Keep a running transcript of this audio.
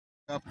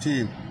Top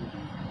team.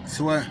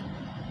 See what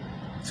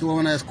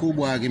one of the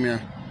schoolboy give me.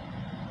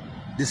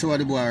 This is what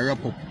the boy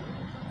wrap up.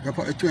 Wrap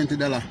up the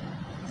 $20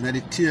 and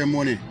the tier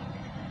money.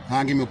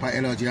 And give me up a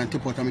LG and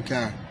tip out of my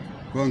car.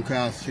 Run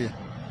cross here.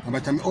 And by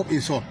the time I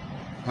open so,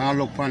 I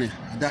look funny.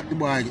 That the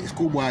boy, the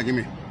schoolboy give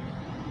me.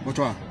 But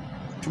what?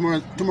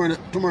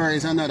 Tomorrow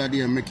is another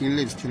day making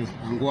live still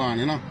and go on,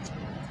 you know.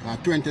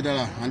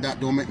 $20 and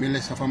that don't make me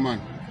less of a man.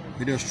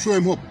 You just show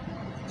him up.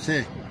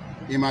 Say,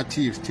 him a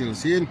thief still,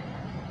 see?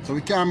 So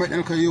we can't make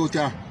them youth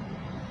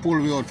pull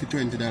me out for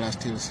 $20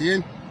 still,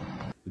 see?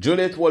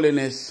 Juliet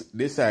Holness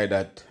decided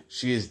that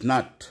she is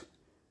not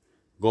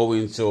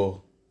going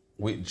to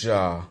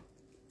withdraw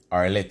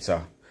her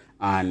letter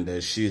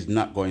and she is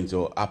not going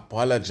to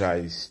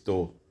apologize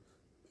to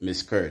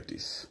Miss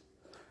Curtis.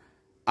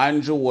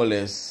 Andrew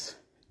Wallace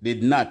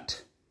did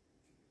not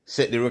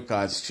set the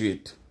record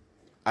straight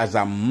as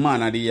a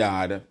man of the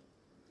yard,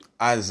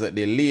 as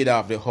the leader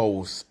of the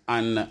house,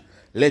 and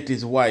let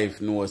his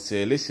wife know,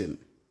 say, listen,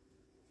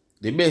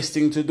 the best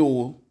thing to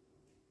do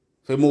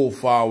to move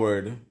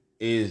forward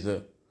is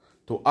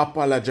to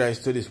apologize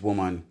to this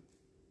woman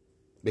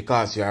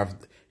because you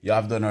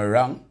have done her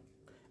wrong,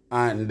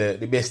 and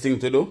the best thing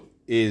to do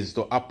is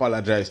to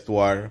apologize to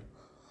her,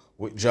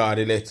 withdraw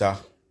the letter,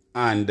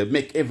 and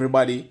make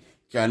everybody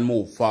can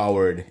move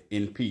forward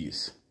in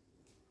peace.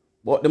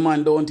 But the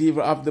man don't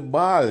even have the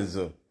balls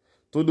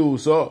to do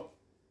so.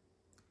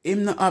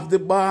 Him not have the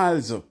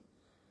balls. If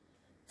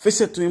he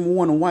said to him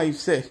one wife,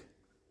 say,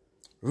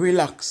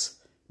 relax,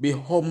 be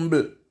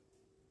humble.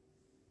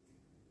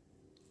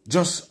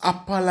 Just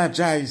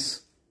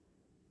apologize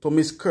to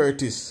Miss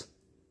Curtis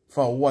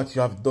for what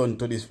you have done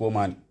to this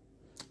woman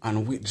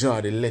and withdraw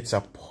the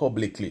letter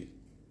publicly.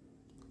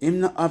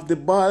 Him not have the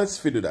balls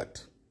to do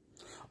that.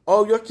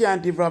 Oh, you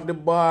can't even have the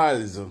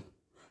balls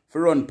to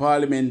run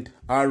parliament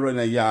or run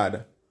a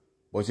yard,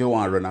 but you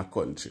want to run a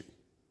country.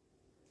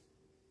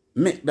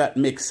 Make that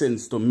make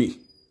sense to me,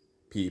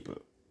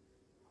 people.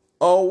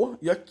 Oh,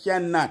 you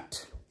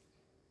cannot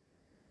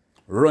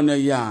run a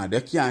yard.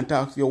 You can't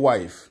talk to your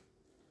wife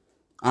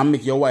and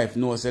make your wife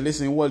know, say,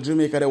 listen, well,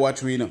 Jamaica, they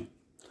watch me, you know.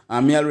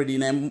 And me already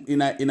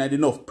in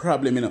enough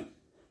problem, you know.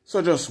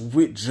 So just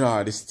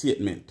withdraw the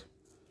statement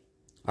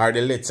or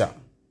the letter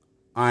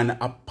and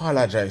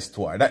apologize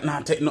to her. That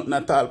not take nothing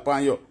at all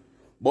upon you.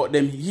 But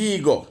them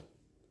ego,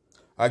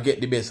 I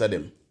get the best of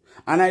them.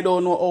 And I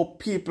don't know how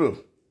people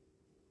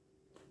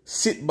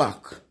sit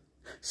back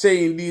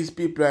saying these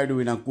people are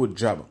doing a good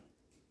job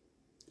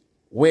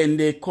when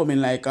they come in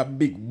like a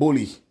big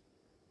bully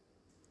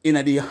in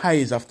the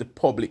eyes of the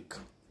public.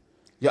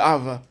 You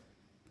have a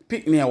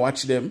picnic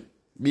watch them,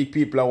 big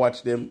people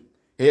watch them,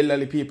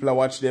 elderly people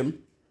watch them,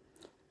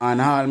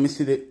 and all I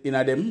see in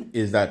them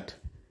is that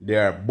they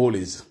are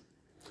bullies.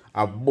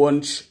 A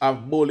bunch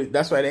of bullies.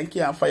 That's why they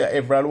can't fire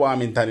every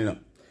Wilmington, you know,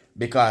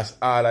 because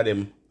all of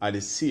them are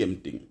the same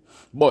thing.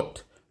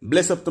 But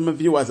bless up to my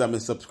viewers and my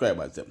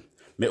subscribers.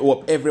 May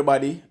hope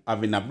everybody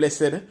having a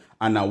blessed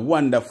and a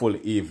wonderful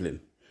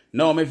evening.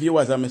 Now, my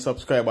viewers and my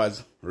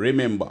subscribers,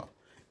 remember,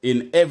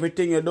 in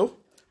everything you do,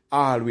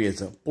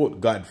 always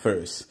put God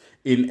first.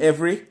 In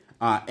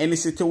any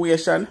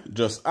situation,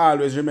 just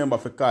always remember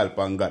to call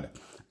upon God.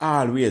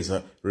 Always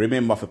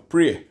remember to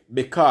pray,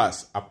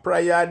 because a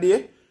prayer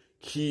day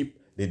keep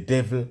the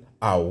devil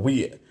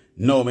away.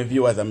 Now, my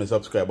viewers and my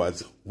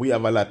subscribers, we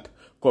have a lot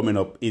coming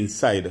up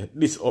inside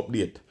this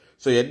update,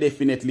 so you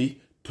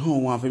definitely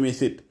don't want to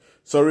miss it.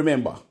 So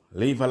remember,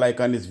 leave a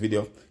like on this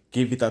video,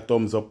 give it a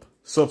thumbs up,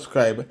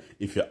 subscribe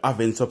if you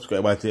haven't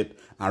subscribed yet,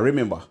 and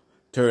remember,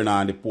 turn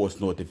on the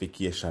post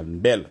notification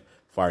bell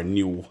for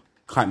new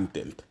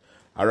content.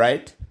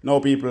 Alright, now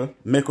people,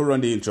 make a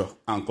run the intro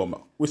and come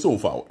back. We soon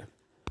forward.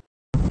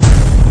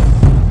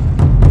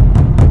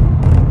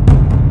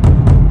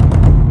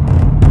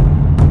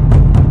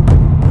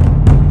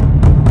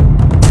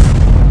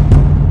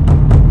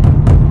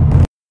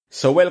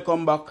 So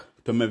welcome back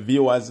to my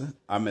viewers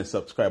and my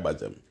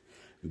subscribers.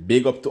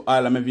 Big up to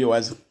all of my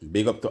viewers,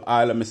 big up to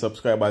all of my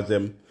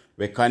subscribers.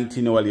 We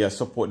continually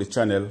support the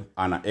channel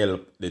and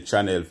help the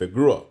channel to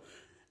grow.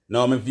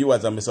 Now my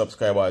viewers and my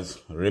subscribers,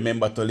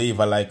 remember to leave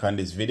a like on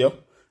this video.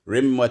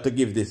 Remember to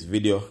give this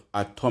video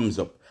a thumbs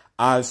up.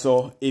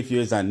 Also, if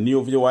you are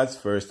new viewers,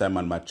 first time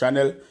on my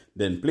channel,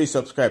 then please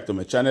subscribe to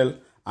my channel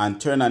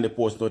and turn on the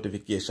post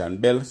notification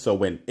bell, so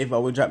whenever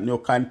we drop new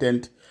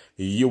content,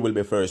 you will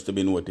be first to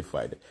be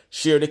notified.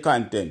 Share the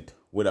content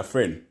with a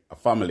friend, a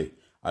family,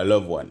 a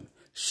loved one.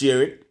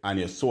 Share it on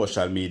your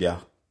social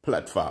media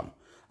platform.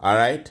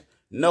 Alright?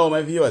 Now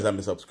my viewers and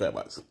my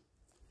subscribers,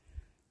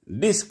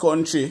 this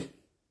country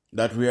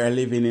that we are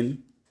living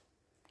in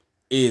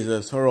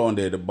is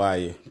surrounded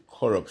by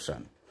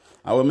corruption.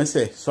 And when I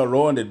say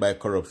surrounded by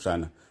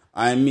corruption,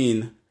 I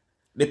mean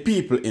the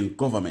people in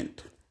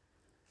government,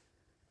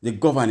 the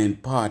governing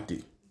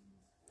party,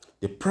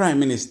 the Prime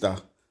Minister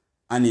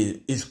and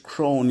his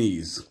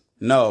cronies.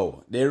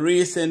 Now, they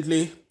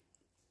recently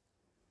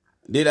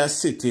did a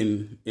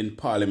sitting in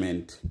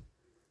Parliament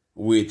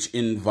which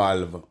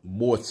involved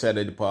both sides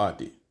of the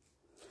party.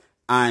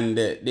 and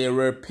they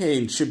were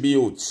paying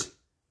tribute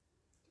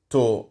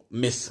to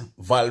Miss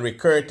Valerie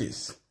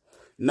Curtis.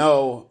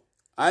 Now,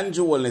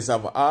 Andrew Holness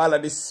have all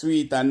of the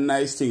sweet and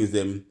nice things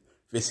them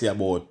we say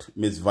about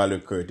Miss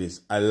Valerie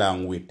Curtis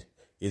along with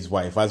his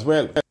wife as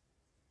well.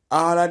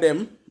 All of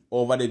them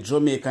over the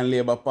Jamaican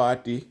Labour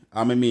Party,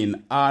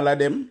 all of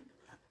them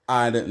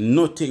had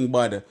nothing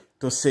bad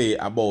to say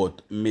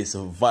about Miss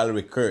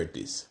Valerie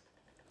Curtis.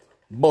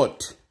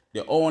 But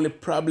the only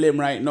problem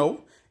right now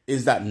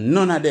is that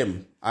none of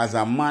them, as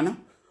a man,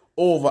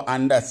 over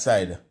on that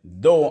side,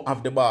 don't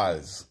have the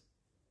balls.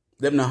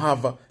 Them don't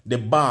have the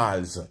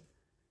balls,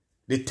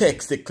 the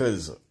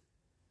testicles,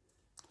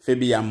 to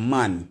be a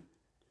man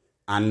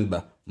and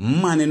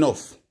man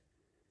enough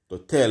to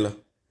tell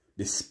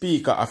the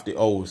Speaker of the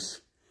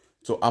House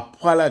to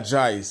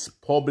apologize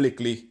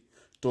publicly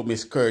to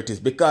Miss Curtis,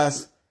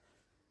 because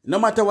no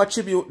matter what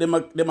tribute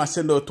them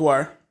send out to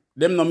her,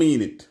 them no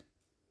mean it.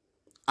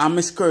 And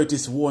Miss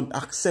Curtis won't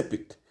accept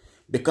it,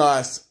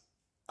 because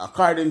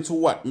according to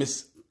what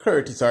Miss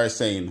Curtis are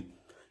saying,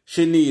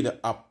 she need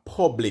a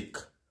public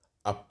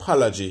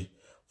apology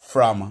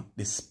from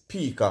the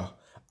Speaker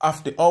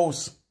of the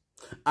House,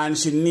 and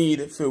she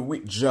need to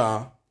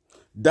withdraw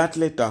that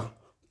letter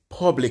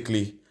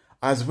publicly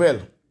as well.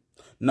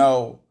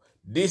 Now,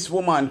 this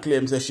woman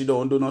claims that she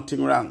don't do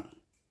nothing wrong.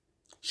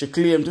 She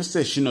claims to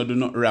say she don't do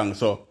nothing wrong.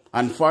 So,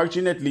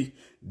 unfortunately,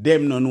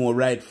 them don't know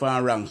right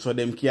from wrong, so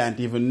them can't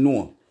even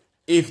know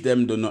if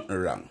them do nothing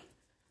wrong.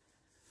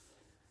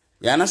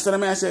 You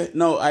understand me? I say,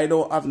 no, I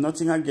don't have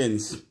nothing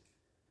against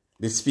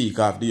the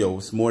Speaker of the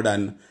House more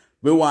than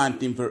we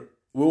want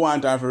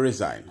her to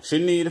resign.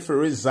 She need to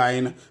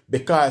resign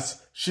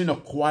because she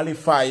not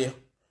qualify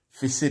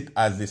to sit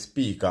as the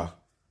Speaker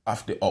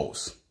of the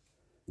House.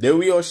 The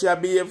way how she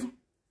behave,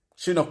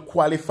 she not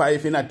qualify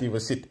if not even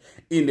sit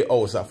in the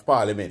House of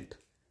Parliament.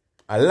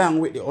 Along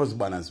with the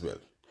husband as well.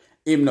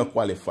 Him not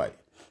qualify.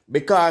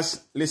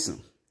 Because,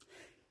 listen,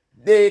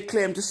 they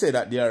claim to say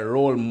that they are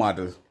role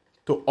model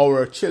to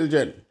our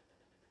children.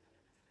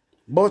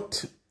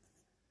 But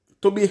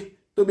to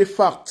be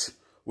fact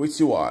with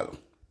you all,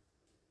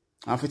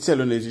 and to tell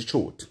you the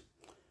truth,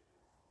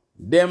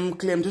 them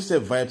claim to say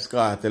Vybz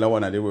Kartel are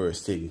one of the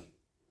worst things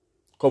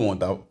come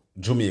out of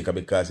Jamaica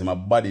because it's a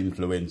bad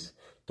influence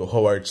to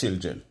our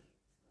children.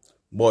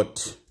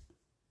 But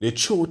the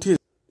truth is,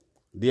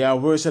 they are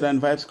worse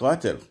than Vybz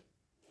Kartel,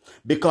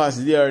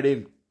 because they are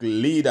the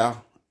leader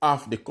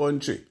of the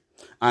country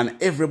and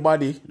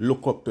everybody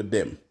look up to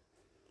them,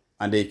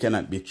 and they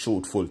cannot be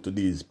truthful to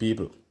these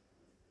people.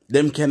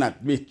 Them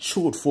cannot be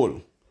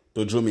truthful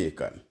to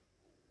Jamaican.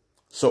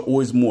 So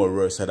who is more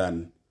worse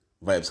than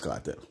Vybz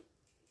Kartel?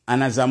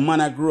 And as a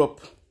man I grew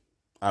up,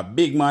 a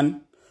big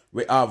man,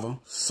 we have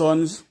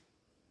sons,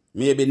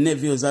 maybe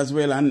nephews as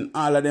well, and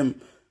all of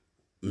them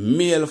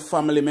male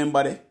family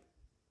members.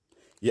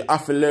 You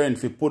have to learn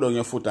to put on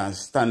your foot and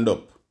stand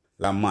up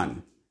like a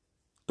man.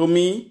 To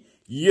me,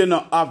 you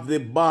don't have the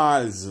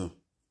balls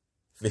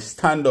to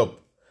stand up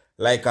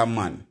like a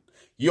man.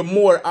 You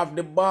more have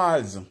the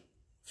balls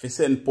to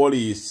send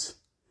police,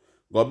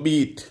 go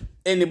beat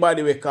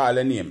anybody we call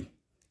a name.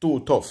 Too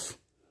tough.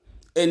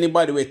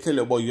 Anybody will tell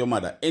you about your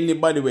mother.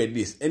 Anybody with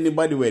this.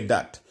 Anybody with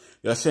that.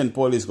 You send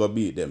police go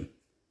beat them.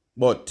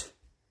 But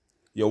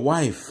your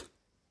wife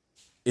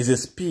is a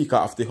Speaker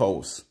of the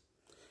House.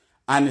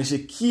 And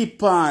she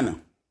keep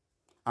on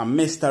and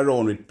mess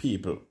around with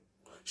people.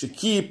 She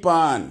keep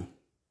on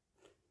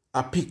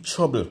a pick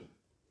trouble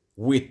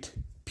with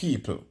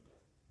people.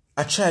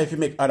 I try to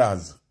make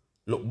others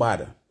look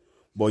bad.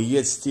 But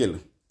yet still,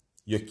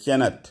 you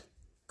cannot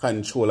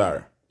control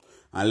her.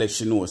 And let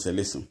she know, say,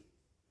 listen,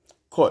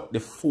 cut the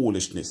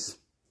foolishness.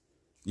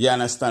 You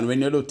understand?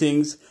 When you do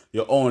things,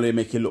 you only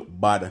make it look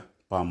bad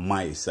on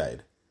my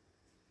side.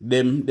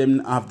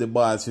 Them have the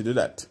balls to do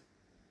that.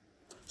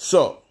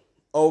 So,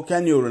 how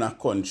can you run a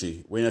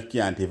country when you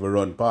can't even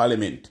run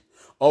parliament?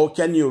 How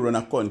can you run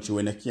a country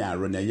when you can't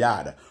run a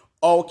yard?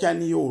 How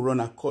can you run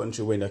a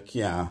country when you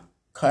can't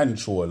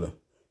control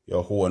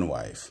your own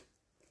wife?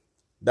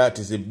 That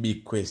is a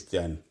big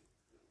question.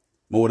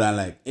 More than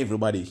like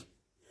everybody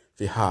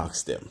to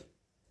ask them.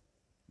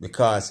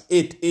 Because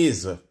it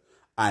is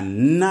a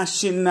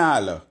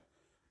national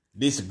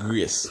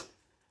disgrace.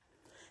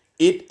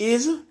 It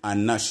is a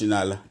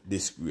national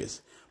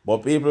disgrace.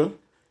 But people,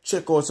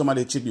 check out some of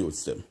the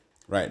tributes them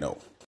right now.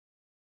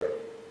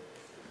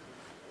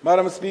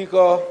 Madam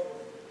Speaker,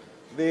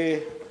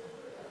 the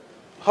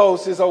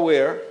House is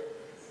aware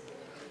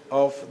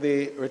of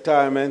the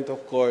retirement,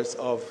 of course,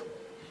 of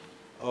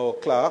our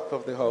clerk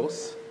of the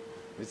House,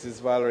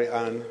 Mrs. Valerie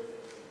Ann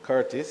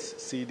Curtis,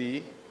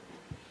 CD,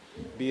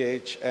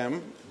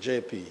 BHM,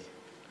 JP.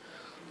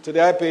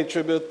 Today I pay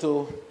tribute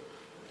to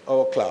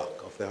our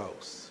clerk of the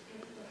House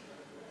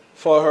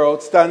for her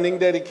outstanding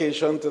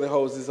dedication to the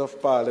Houses of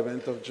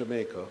Parliament of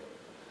Jamaica,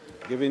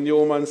 giving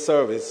human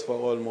service for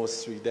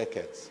almost 3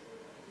 decades.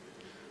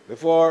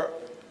 Before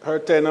her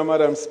tenure,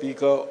 Madam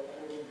Speaker,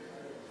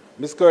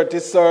 Ms.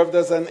 Curtis served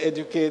as an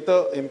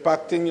educator,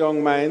 impacting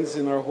young minds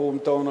in her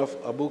hometown of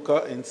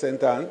Abuka in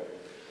St. Anne,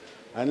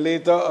 and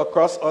later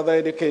across other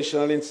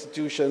educational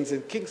institutions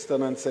in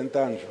Kingston and St.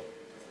 Andrew.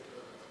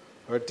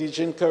 Her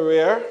teaching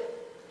career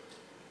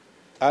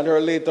and her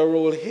later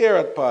role here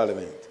at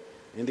Parliament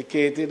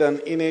indicated an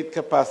innate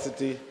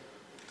capacity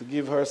to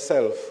give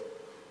herself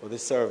for the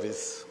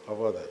service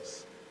of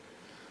others.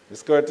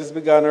 Ms. Curtis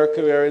began her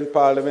career in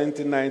Parliament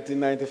in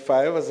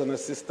 1995 as an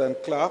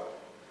assistant clerk,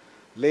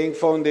 laying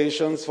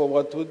foundations for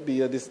what would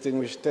be a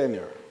distinguished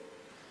tenure.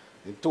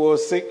 In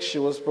 2006, she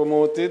was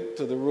promoted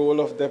to the role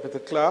of deputy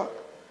clerk,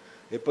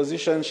 a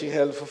position she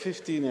held for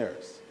 15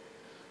 years.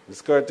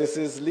 Ms.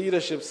 Curtis's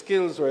leadership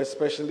skills were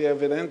especially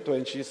evident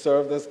when she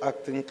served as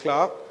acting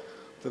clerk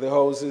to the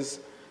Houses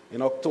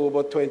in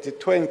October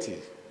 2020.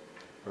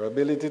 Her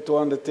ability to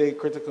undertake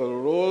critical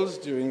roles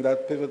during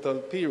that pivotal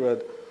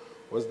period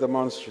was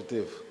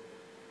demonstrative.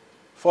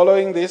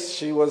 Following this,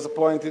 she was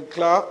appointed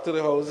clerk to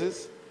the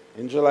Houses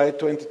in July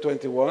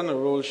 2021, a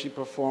role she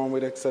performed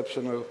with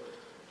exceptional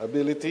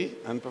ability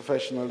and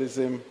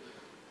professionalism.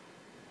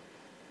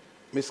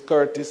 Ms.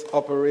 Curtis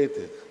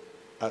operated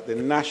at the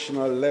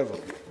national level,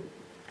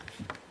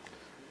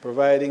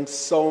 providing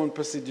sound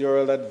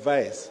procedural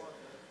advice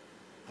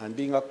and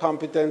being a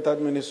competent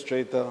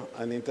administrator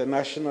and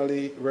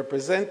internationally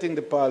representing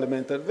the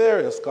Parliament at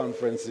various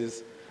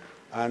conferences,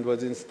 and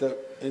was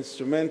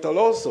instrumental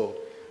also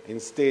in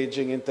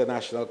staging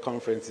international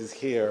conferences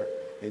here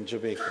in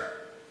Jamaica.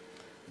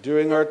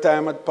 During her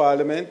time at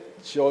Parliament,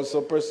 she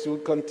also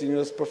pursued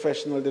continuous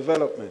professional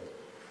development,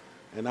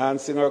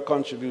 enhancing her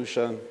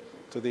contribution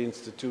to the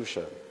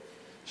institution.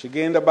 She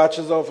gained a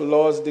Bachelor of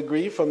Laws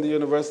degree from the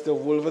University of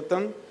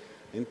Wolverhampton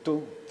in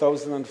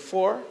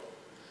 2004,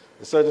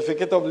 a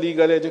Certificate of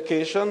Legal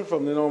Education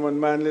from the Norman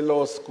Manley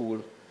Law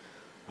School,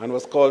 and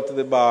was called to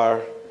the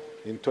bar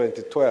in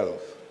 2012.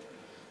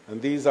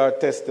 And these are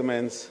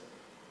testaments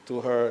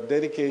to her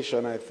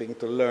dedication, I think,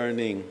 to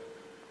learning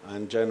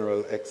and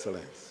general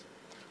excellence.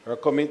 Her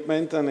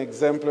commitment and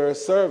exemplary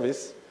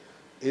service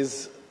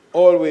is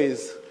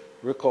always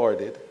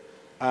recorded,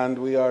 and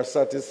we are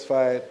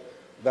satisfied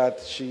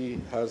that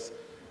she has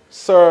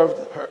served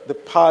the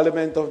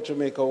Parliament of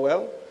Jamaica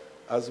well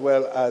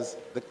as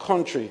the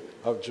country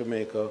of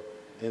Jamaica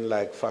in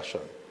like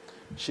fashion.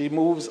 She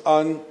moves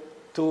on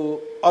to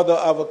other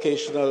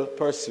avocational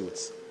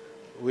pursuits,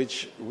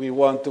 which we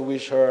want to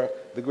wish her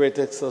the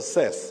greatest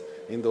success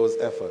in those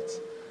efforts.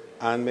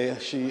 And may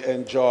she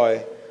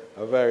enjoy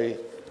a very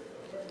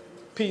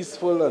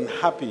peaceful and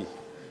happy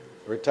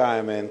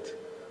retirement.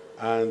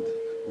 And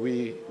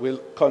we will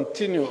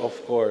continue,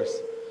 of course,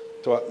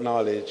 to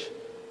acknowledge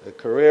the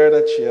career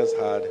that she has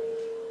had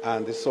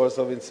and the source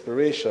of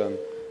inspiration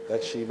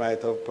that she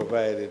might have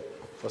provided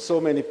for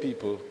so many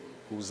people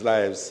whose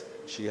lives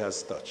she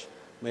has touched.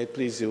 May it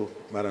please you,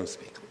 Madam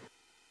Speaker.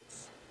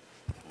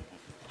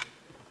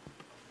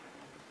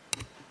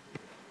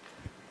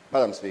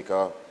 Madam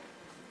Speaker,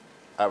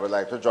 I would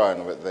like to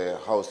join with the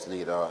House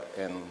Leader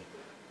in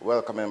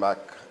welcoming back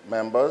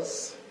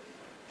members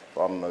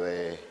from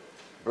the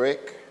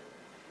break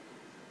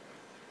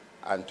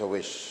and to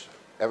wish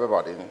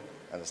everybody,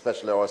 and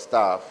especially our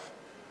staff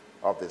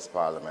of this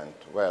Parliament,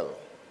 well.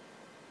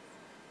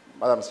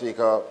 Madam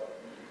Speaker,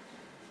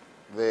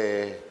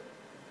 the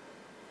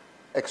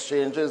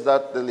exchanges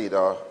that the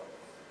Leader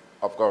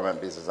of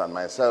Government Business and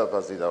myself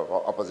as Leader of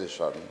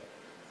Opposition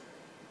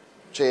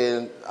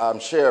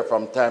share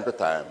from time to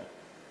time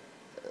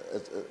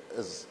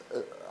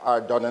are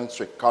done in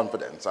strict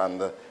confidence,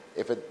 and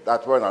if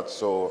that were not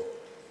so,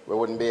 we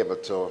wouldn't be able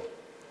to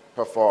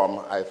perform,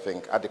 I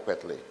think,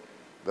 adequately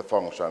the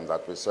functions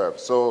that we serve.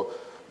 So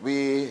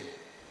we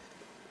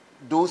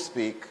do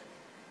speak,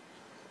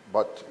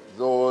 but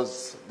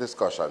those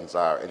discussions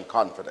are in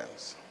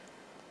confidence.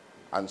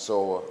 And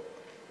so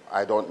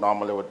I don't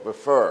normally would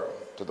refer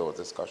to those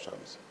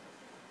discussions.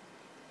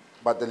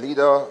 But the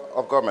Leader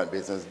of Government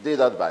Business did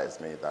advise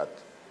me that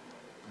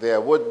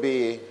there would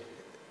be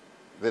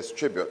this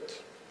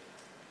tribute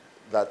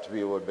that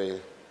we would be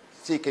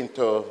seeking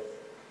to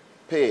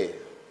pay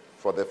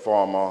for the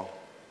former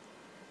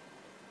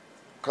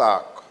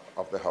clerk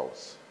of the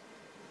House.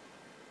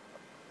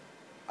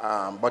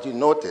 But he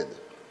noted,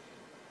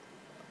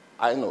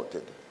 I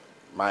noted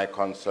my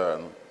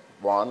concern,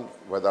 one,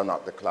 whether or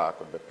not the clerk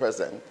would be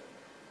present,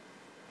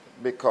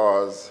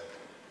 because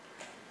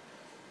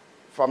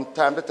from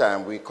time to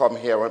time we come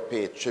here and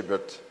pay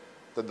tribute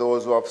to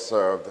those who have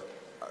served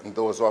and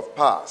those who have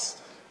passed.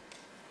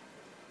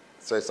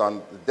 So it's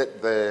on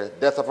the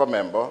death of a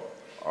member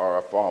or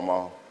a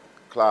former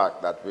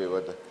clerk that we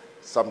would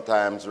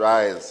sometimes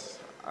rise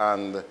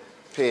and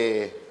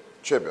pay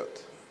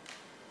tribute.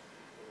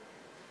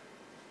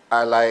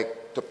 I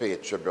like to pay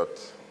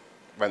tribute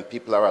when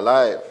people are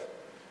alive,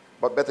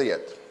 but better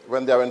yet,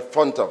 when they are in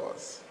front of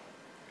us.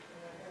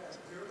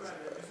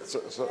 So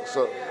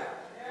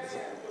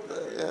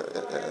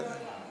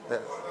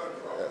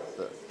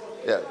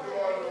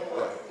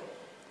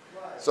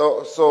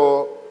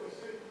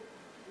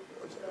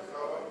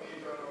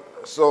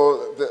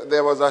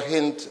there was a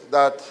hint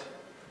that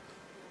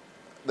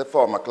the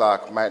former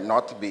clerk might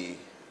not be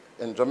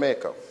in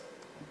Jamaica.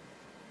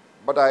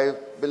 But I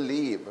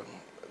believe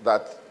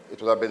that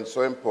it would have been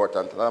so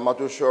important, and I'm not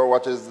too sure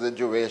what is the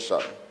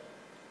duration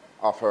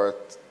of her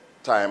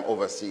time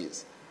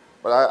overseas.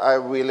 But I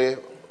really,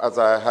 as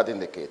I had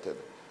indicated,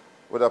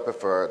 would have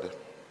preferred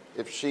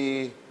if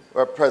she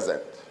were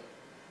present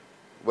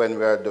when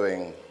we are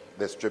doing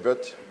this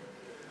tribute,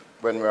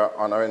 when we are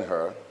honoring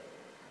her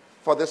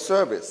for the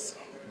service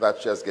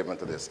that she has given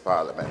to this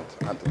parliament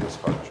and to this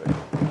country.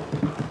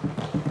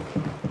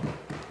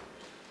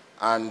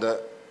 And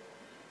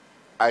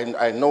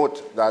I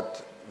note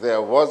that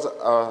there was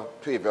a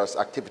previous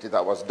activity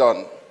that was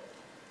done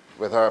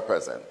with her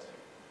present.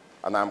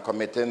 And I'm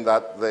committing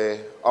that the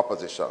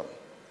opposition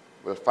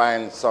will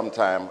find some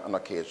time and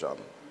occasion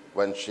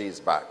when she's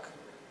back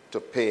to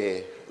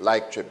pay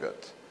like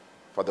tribute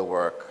for the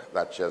work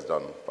that she has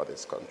done for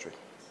this country.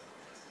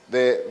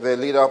 The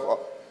leader of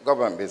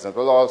government business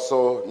will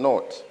also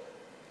note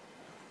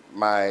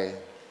my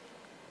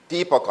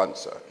deeper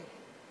concern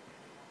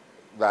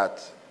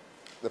that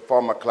the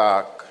former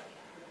clerk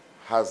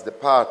has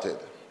departed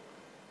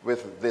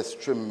with this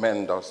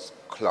tremendous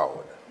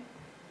cloud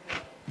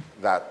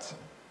that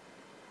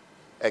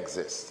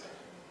exists.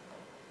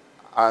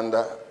 And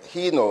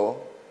he knows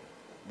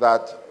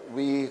that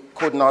we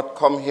could not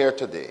come here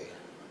today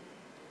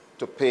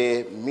to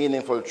pay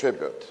meaningful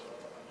tribute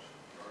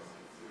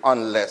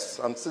unless,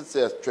 and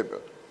sincere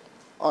tribute,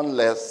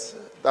 unless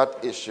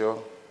that issue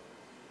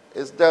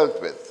is dealt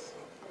with.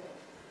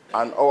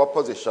 And our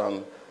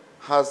position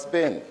has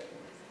been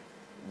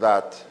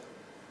that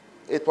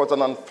it was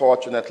an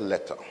unfortunate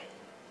letter.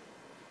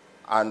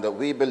 And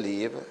we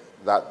believe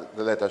that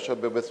the letter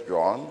should be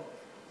withdrawn,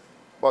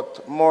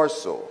 but more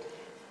so,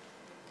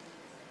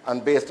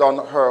 and based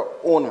on her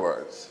own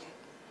words,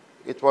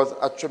 it was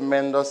a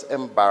tremendous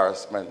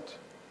embarrassment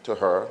to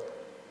her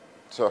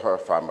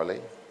family,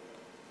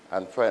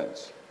 and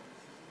friends.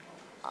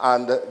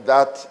 And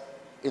that,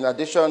 in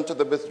addition to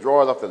the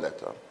withdrawal of the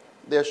letter,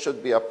 there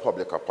should be a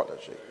public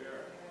apology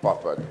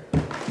offered.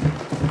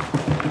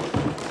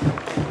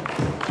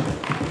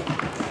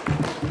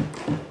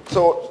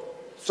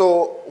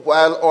 So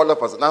while all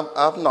of us, and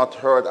I've not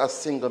heard a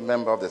single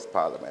member of this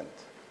parliament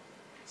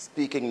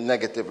speaking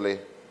negatively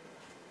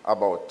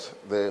about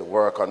the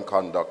work and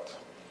conduct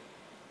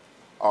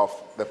of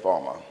the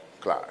former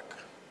clerk.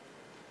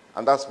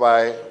 And that's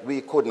why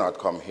we could not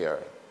come here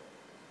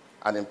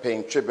and, in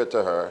paying tribute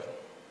to her,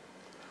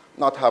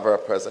 not have her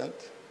present,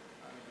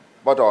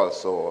 but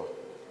also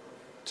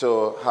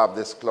to have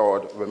this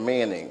cloud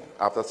remaining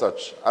after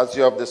such, as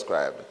you have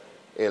described,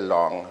 a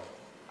long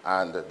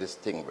and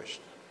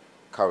distinguished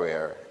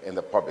career in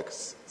the public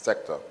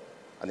sector,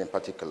 and in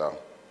particular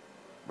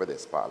with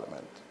this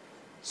parliament.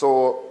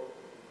 So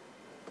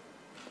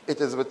it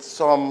is with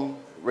some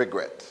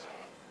regret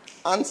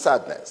and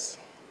sadness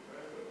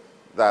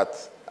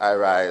that I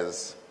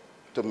rise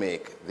to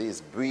make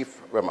these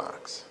brief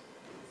remarks.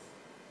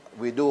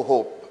 We do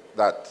hope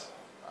that,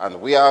 and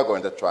we are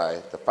going to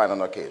try to find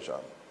an occasion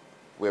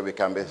where we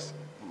can be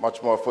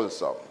much more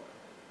fulsome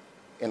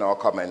in our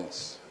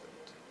comments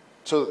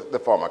to the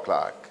former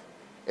clerk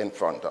in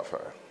front of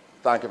her.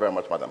 Thank you very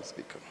much, Madam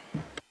Speaker.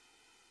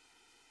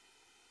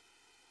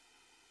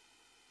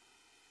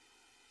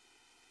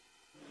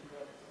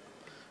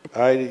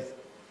 I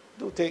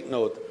do take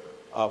note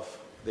of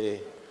the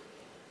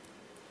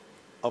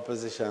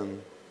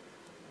opposition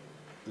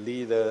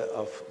leader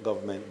of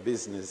government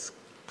business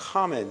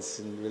comments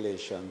in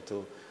relation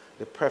to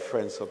the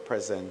preference for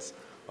presence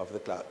of the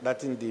clerk.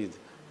 That indeed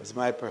was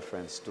my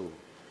preference too.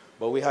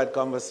 But we had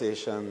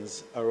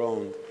conversations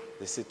around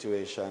the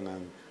situation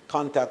and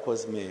contact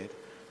was made,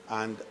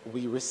 and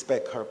we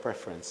respect her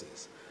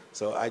preferences.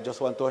 So I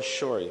just want to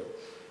assure you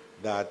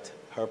that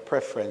her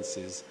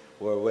preferences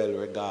were well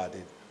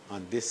regarded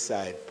on this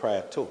side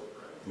prior to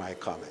my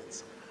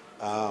comments.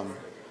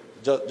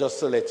 Just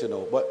to let you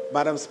know. But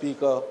Madam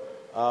Speaker,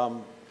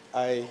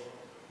 I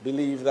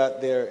believe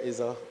that there is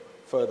a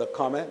further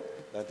comment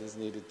that is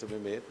needed to be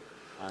made,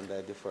 and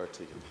I defer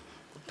to you.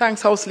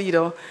 Thanks, House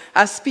Leader.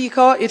 As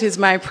Speaker, it is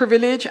my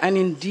privilege and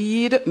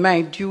indeed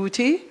my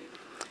duty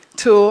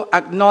to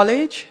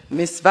acknowledge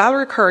Ms.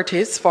 Valerie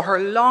Curtis for her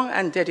long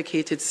and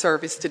dedicated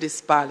service to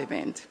this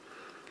Parliament.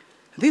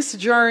 This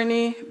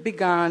journey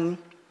began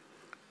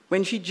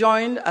when she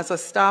joined as a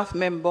staff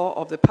member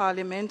of the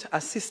Parliament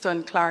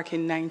Assistant Clerk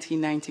in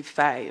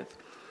 1995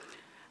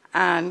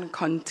 and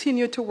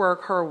continued to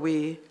work her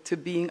way to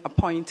being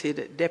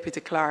appointed Deputy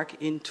Clerk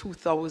in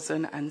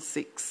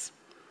 2006.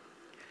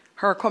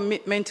 Her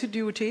commitment to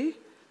duty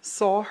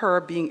saw her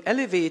being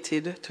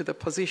elevated to the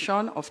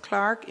position of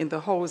Clerk in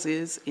the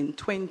Houses in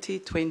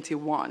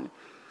 2021.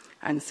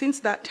 And since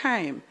that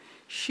time,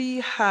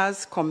 she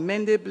has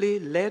commendably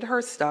led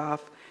her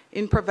staff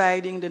in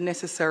providing the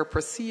necessary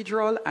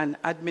procedural and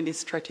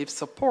administrative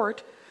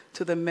support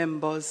to the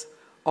members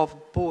of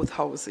both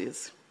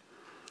houses.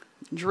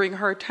 During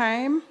her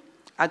time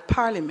at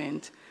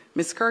Parliament,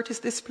 Ms. Curtis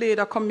displayed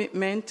a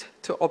commitment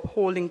to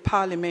upholding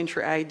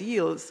parliamentary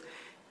ideals,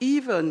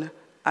 even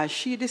as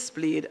she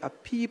displayed a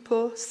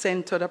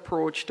people-centered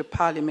approach to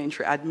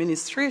parliamentary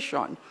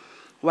administration,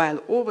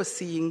 while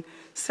overseeing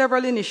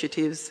several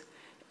initiatives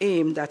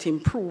aimed at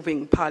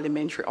improving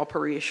parliamentary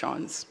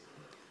operations.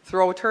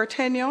 Throughout her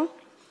tenure,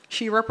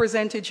 she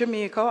represented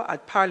Jamaica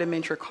at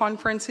parliamentary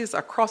conferences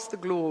across the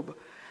globe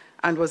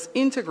and was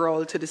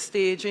integral to the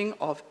staging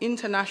of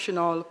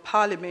international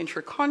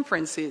parliamentary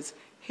conferences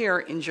here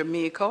in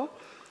Jamaica,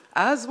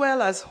 as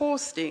well as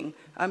hosting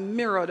a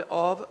myriad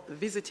of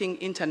visiting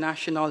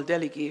international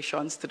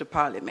delegations to the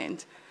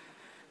Parliament.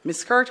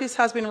 Ms. Curtis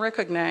has been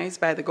recognized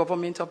by the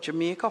Government of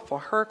Jamaica for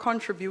her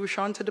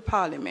contribution to the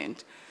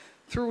Parliament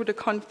through the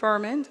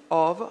conferment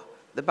of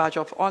the Badge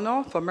of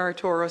Honor for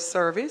Meritorious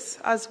Service,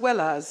 as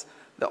well as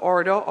the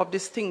Order of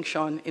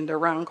Distinction in the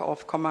rank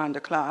of Commander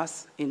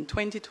Class in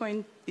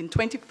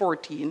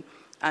 2014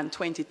 and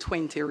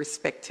 2020,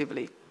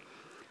 respectively.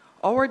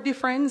 Our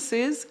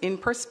differences in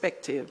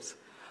perspectives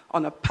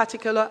on a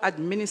particular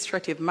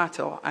administrative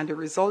matter and the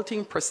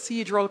resulting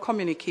procedural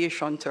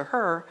communication to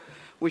her,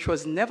 which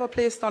was never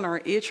placed on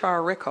our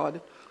HR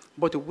record,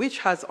 but which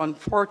has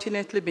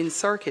unfortunately been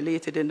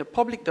circulated in the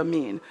public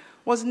domain,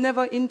 was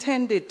never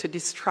intended to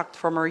distract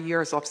from her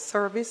years of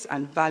service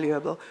and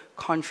valuable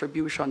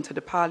contribution to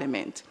the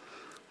Parliament.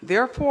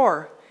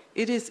 Therefore,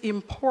 it is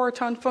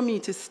important for me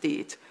to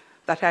state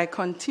that I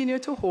continue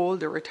to hold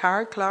the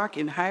retired clerk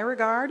in high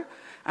regard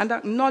and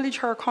acknowledge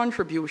her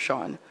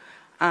contribution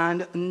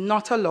and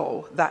not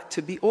allow that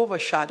to be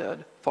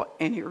overshadowed for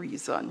any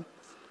reason.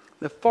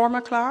 The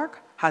former clerk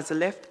has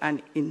left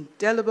an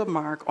indelible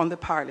mark on the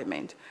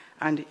Parliament,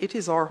 and it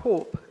is our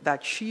hope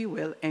that she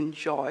will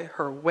enjoy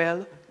her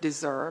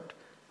well-deserved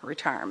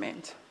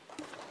retirement.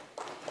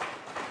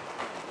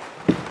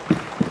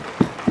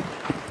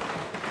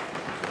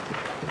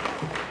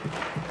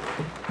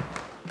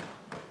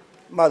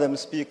 Madam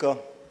Speaker,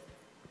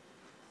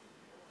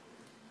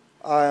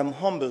 I am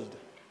humbled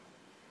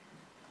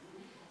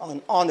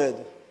and honored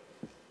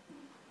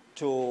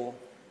to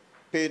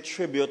pay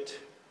tribute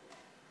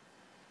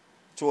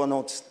to an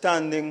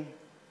outstanding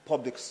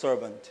public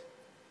servant,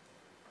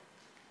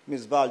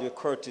 Ms. Valerie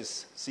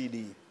Curtis,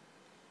 CD,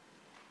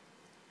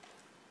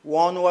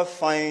 one who I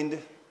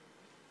find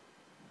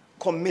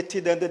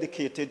committed and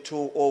dedicated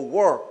to our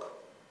work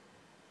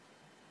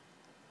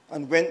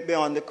and went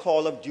beyond the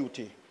call of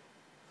duty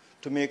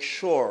to make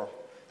sure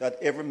that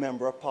every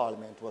member of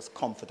Parliament was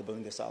comfortable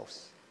in this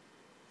House.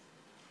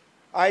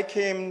 I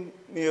came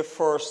here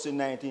first in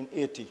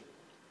 1980,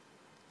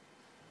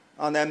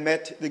 and I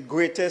met the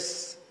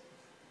greatest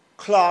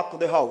clerk of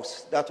the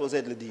House, that was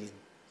Edley Dean.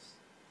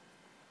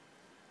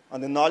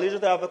 And the knowledge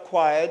that I've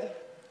acquired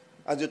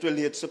as it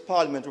relates to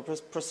parliamentary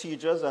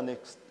procedures and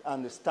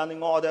the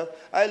standing order,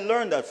 I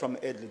learned that from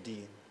Edley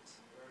Dean,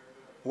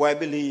 who I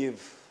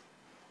believe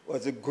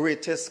was the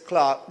greatest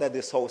clerk that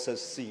this House has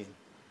seen.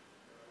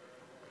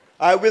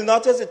 I will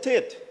not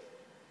hesitate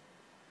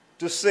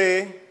to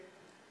say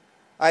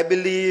I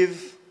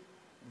believe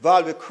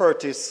Valerie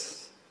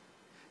Curtis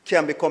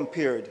can be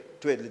compared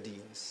to Edley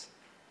Dean's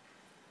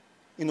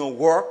in her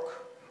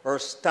work, her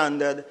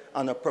standard,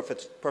 and her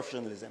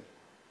professionalism.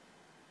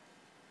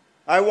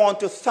 I want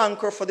to thank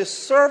her for the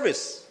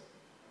service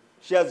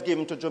she has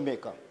given to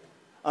Jamaica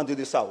and to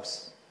this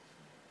House.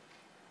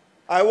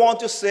 I want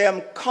to say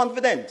I'm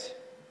confident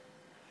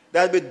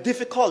that it will be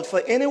difficult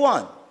for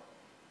anyone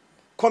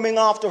coming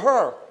after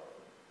her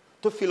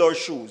to fill her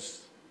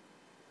shoes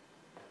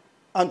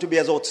and to be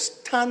as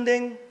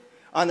outstanding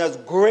and as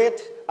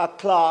great a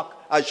clerk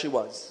as she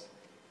was.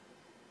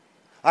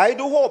 I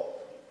do hope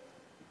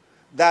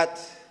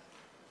that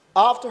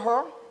after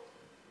her,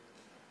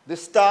 the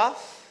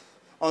staff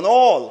and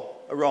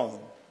all around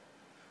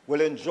will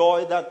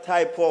enjoy that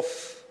type of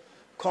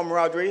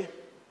camaraderie,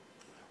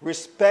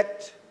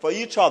 respect for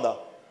each other,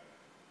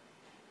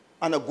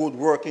 and a good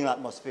working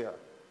atmosphere.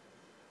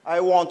 I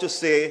want to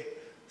say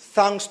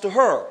thanks to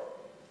her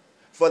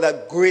for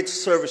that great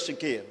service she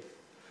gave.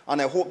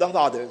 And I hope that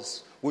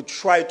others would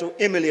try to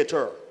emulate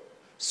her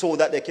so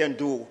that they can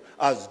do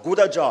as good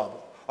a job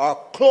or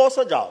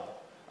closer job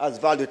as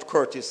Valerie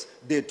Curtis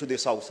did to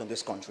this House and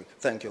this country.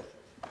 Thank you.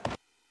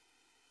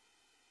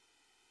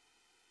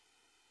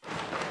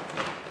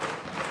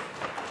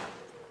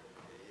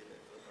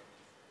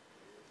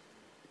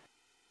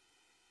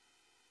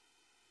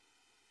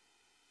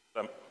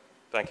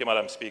 Thank you,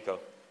 Madam Speaker.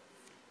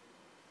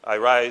 I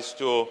rise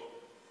to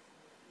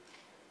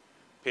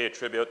pay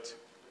tribute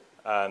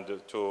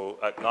and to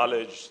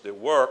acknowledge the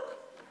work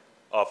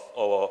of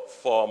our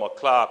former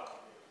clerk,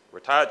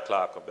 retired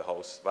clerk of the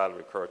House,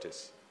 Valerie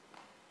Curtis.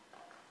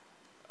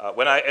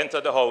 When I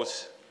entered the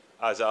House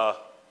as a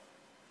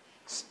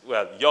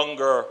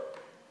younger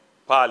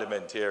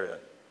parliamentarian,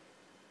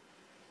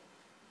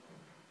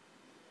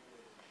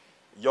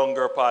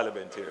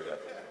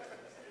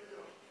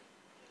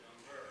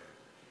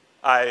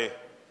 I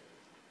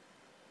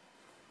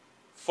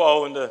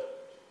found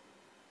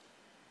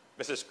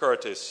Mrs.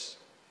 Curtis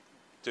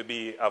to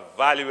be a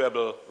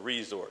valuable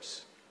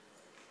resource.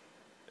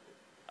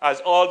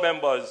 As all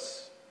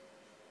members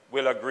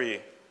will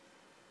agree,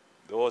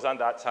 those on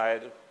that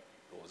side,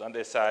 those on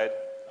this side,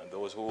 and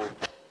those who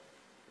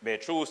may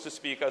choose to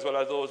speak, as well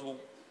as those who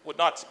would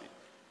not speak.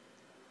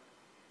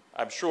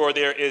 I'm sure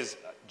there is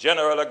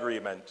general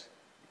agreement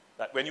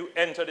that when you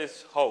enter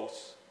this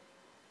house,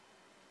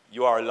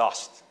 you are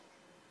lost.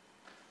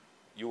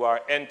 You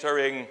are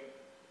entering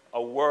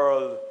a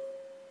world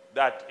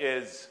that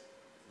is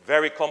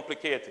very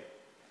complicated.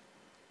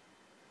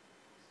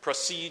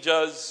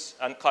 Procedures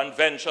and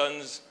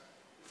conventions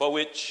for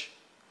which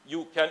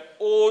you can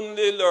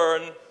only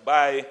learn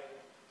by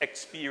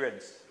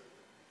experience.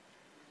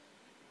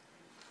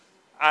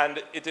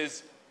 And it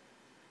is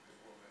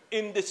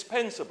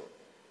indispensable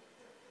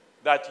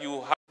that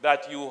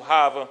you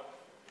have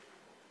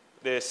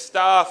the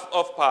staff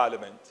of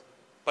Parliament,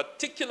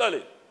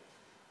 particularly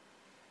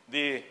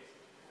the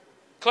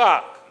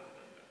clerk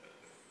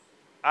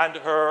and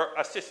her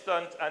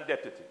assistants and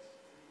deputies,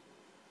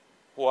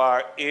 who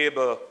are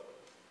able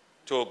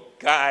to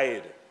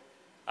guide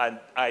and,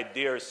 I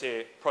dare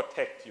say,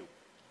 protect you.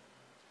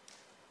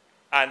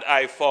 And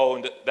I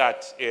found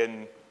that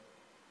in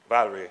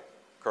Valerie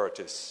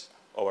Curtis,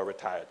 our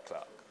retired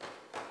clerk.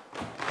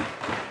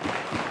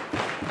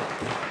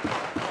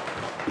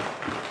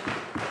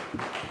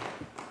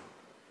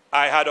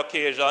 I had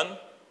occasion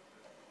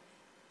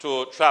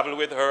to travel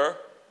with her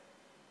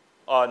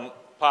on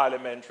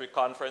parliamentary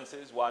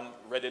conferences. One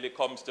readily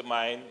comes to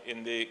mind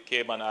in the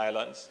Cayman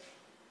Islands.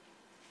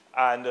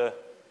 And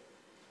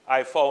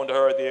I found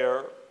her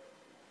there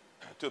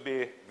to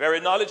be very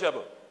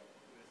knowledgeable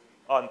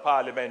on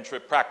parliamentary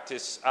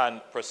practice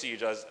and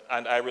procedures.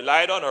 And I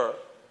relied on her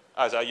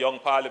as a young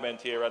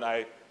parliamentarian,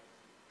 and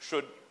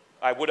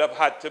I would have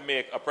had to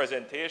make a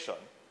presentation.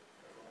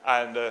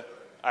 And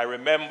I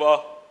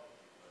remember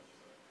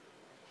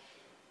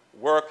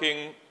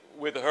working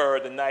with her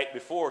the night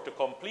before to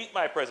complete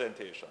my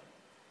presentation.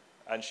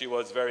 And she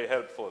was very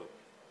helpful.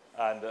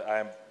 And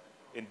I'm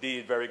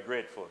indeed very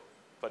grateful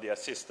for the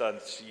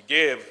assistance she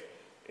gave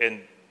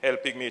in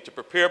helping me to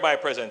prepare my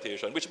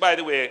presentation, which, by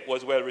the way,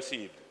 was well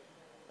received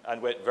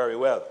and went very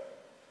well.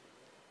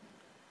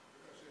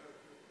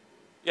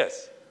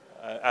 Yes,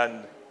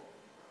 and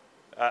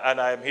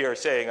I'm here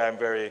saying I'm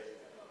very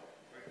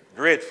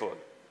grateful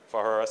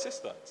for her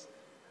assistance,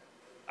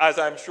 as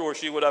I'm sure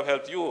she would have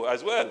helped you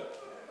as well.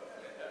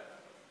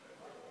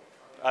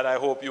 And I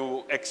hope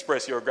you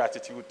express your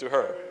gratitude to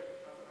her.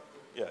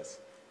 Yes.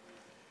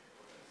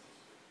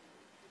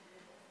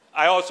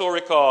 I also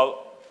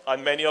recall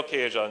on many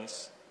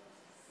occasions,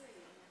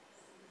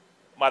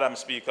 Madam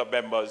Speaker,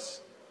 members,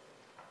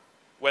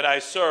 when I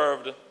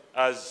served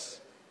as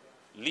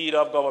leader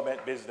of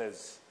government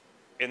business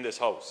in this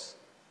House.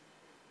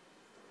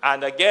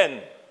 And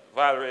again,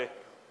 Valerie,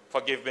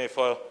 forgive me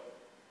for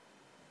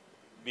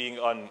being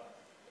on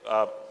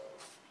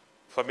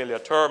familiar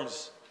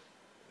terms,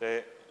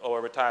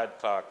 our retired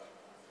clerk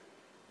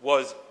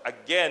was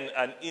again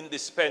an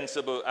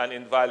indispensable and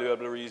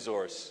invaluable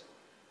resource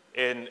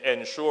in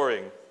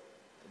ensuring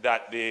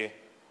that the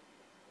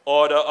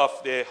order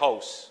of the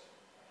House,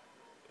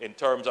 in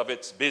terms of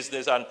its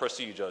business and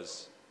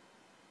procedures,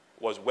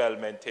 was well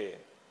maintained.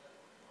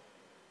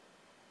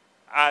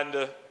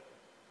 And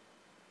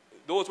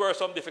those were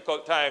some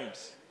difficult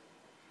times,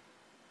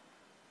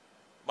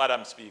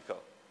 Madam Speaker.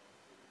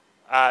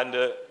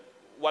 And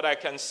what I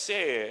can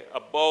say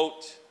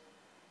about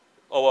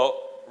our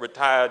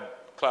retired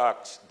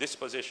clerk's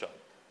disposition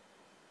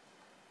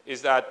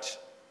is that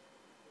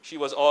she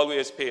was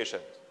always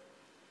patient.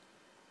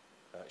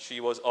 She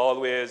was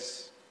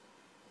always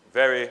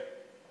very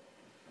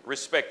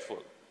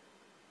respectful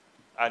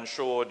and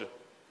showed,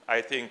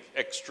 I think,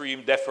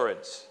 extreme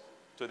deference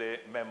to the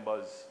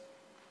members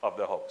of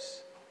the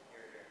House.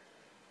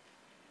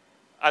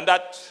 And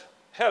that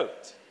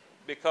helped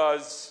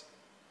because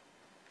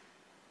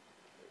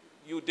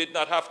you did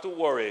not have to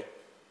worry,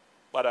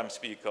 Madam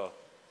Speaker,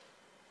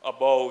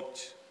 about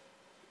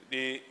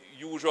the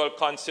usual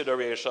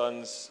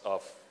considerations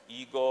of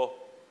ego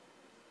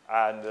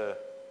and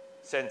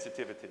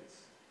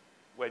sensitivities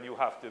when you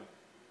have to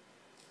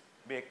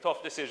make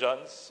tough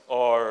decisions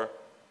or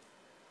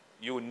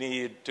you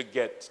need to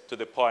get to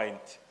the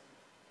point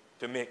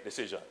to make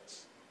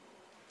decisions.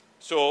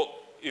 So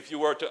if you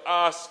were to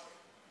ask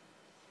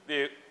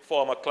the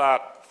former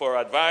clerk for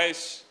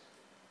advice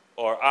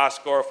or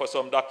ask her for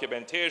some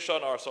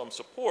documentation or some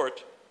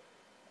support,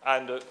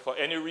 and for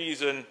any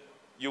reason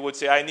you would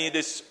say, I need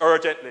this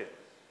urgently,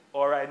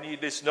 or I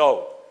need this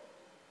now,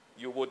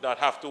 you would not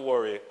have to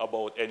worry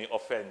about any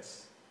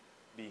offense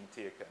being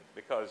taken,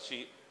 because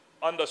she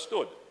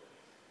understood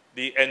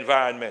the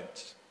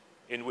environment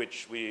in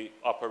which we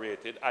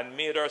operated and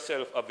made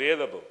herself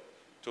available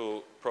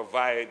to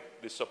provide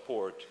the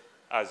support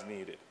as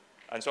needed.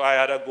 And so I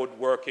had a good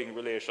working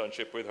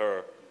relationship with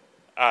her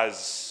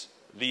as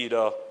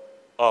leader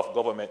of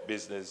government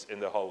business in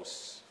the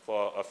House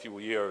for a few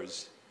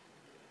years.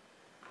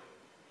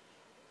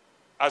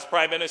 As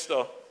Prime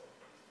Minister,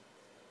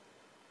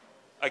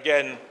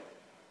 again,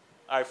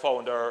 I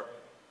found her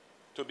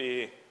to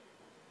be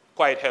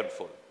quite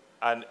helpful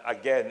and,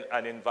 again,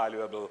 an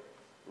invaluable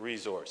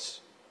resource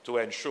to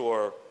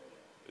ensure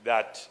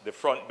that the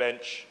front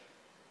bench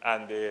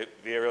and the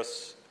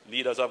various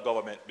leaders of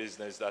government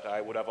business that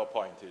I would have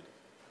appointed,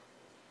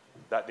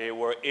 that they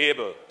were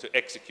able to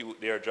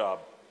execute their job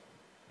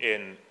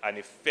in an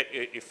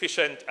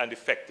efficient and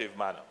effective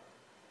manner.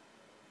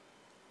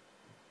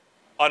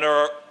 On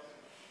her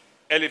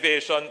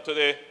elevation to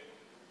the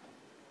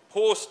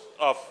post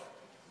of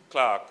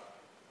clerk,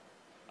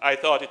 I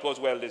thought it was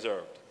well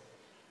deserved.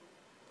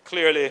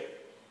 Clearly,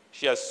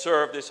 she has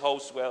served this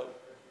House well.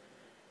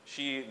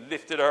 She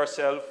lifted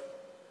herself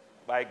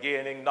by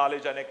gaining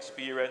knowledge and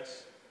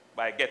experience,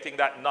 by getting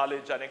that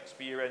knowledge and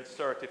experience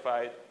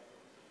certified,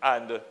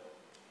 and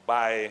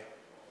by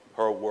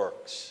her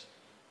works.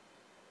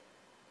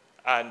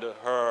 And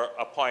her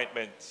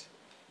appointment,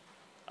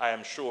 I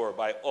am sure,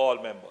 by all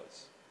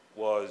members,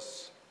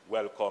 was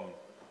welcomed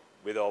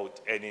without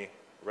any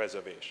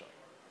reservation.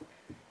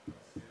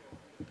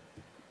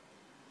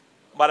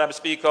 Madam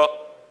Speaker,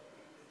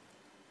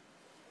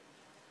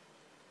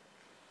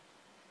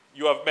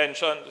 you have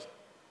mentioned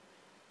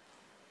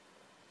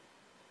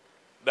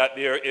that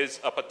there is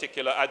a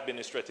particular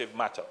administrative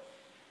matter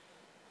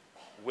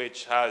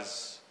which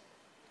has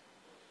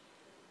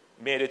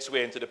made its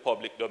way into the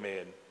public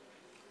domain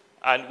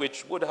and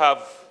which would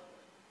have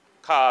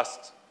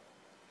cast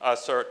a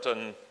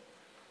certain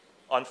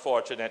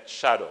unfortunate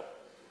shadow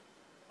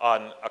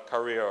on a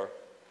career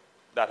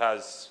that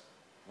has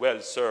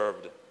well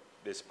served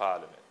this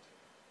Parliament.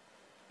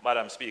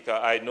 Madam Speaker,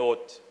 I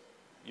note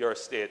your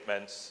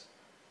statements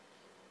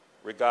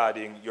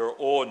regarding your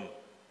own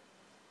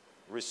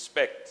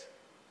respect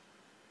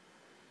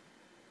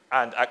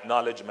and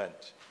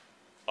acknowledgement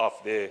of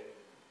the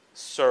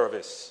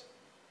service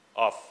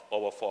of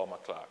our former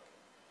clerk.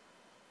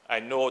 I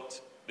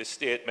note the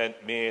statement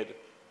made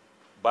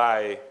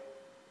by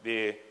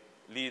the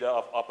leader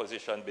of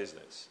opposition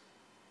business.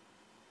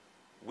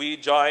 We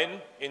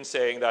join in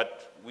saying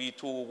that we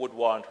too would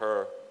want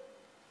her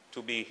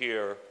to be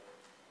here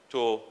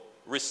to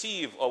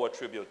receive our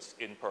tributes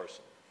in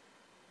person.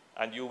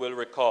 And you will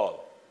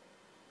recall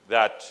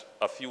that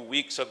a few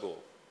weeks ago,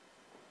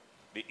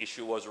 the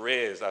issue was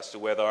raised as to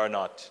whether or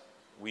not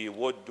we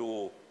would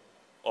do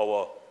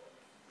our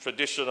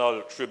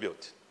traditional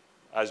tribute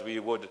as we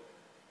would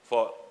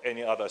for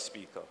any other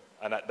speaker.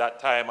 And at that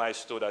time, I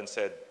stood and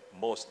said,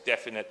 most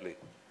definitely,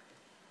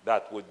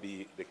 that would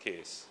be the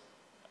case.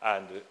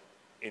 And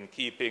in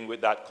keeping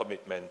with that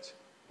commitment,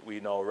 we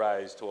now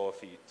rise to our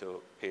feet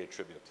to pay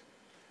tribute.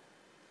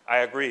 I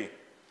agree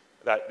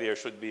that there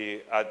should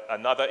be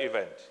another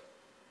event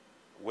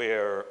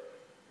where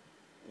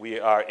we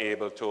are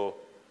able to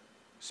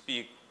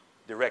speak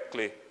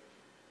directly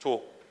to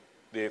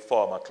the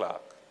former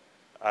clerk.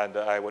 And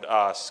I would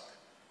ask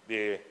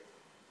the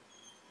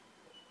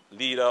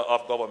leader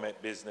of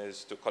government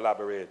business to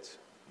collaborate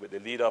with the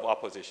leader of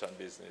opposition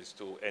business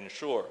to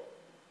ensure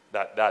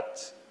that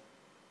that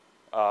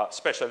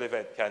special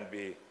event can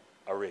be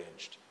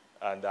arranged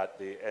and that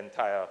the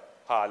entire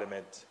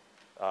Parliament,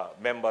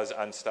 members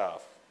and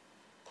staff,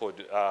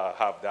 could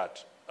have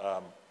that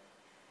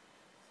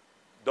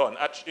done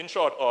in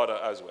short order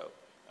as well,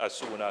 as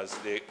soon as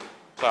the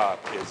clerk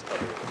is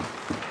available.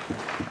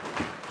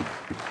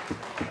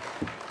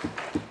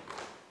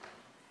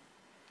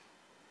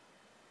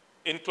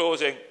 In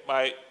closing,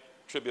 my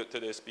tribute to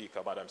the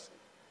Speaker, Madam Speaker,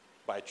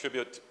 my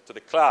tribute to the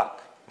clerk,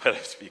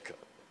 Madam Speaker.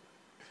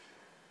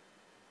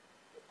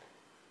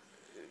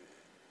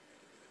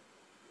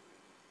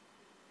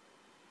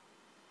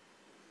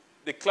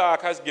 The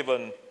clerk has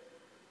given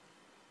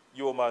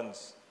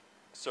yeoman's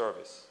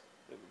service.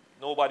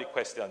 Nobody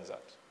questions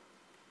that.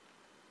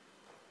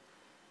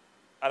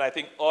 And I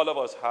think all of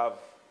us have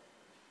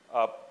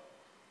a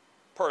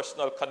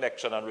personal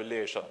connection and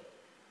relation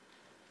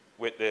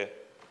with the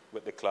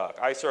clerk.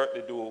 I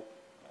certainly do.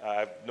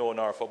 I've known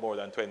her for more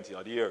than 20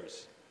 odd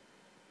years.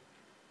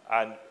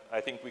 And I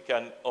think we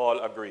can all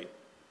agree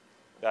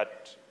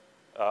that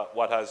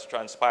what has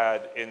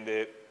transpired in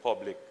the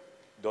public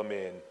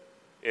domain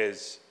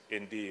is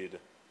indeed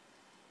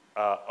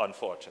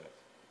unfortunate.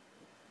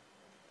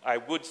 I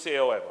would say,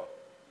 however,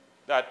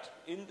 that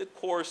in the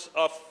course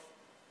of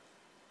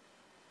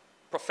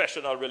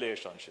professional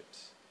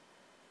relationships,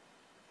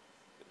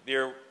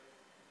 there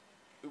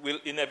will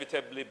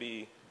inevitably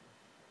be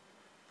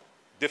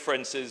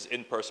differences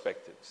in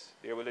perspectives.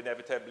 There will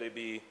inevitably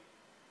be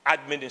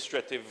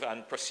administrative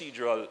and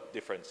procedural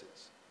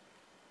differences.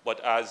 But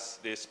as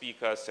the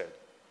Speaker said,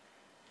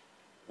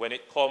 when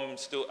it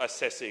comes to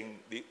assessing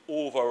the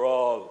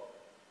overall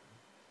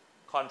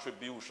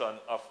contribution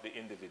of the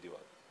individual,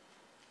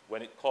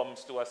 when it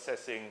comes to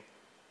assessing,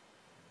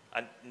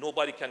 and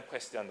nobody can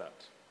question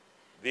that,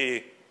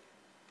 the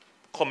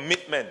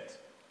commitment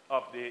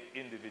of the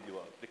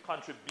individual, the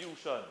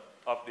contribution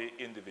of the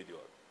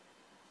individual,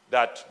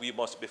 that we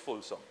must be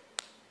fulsome,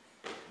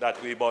 that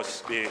we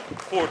must be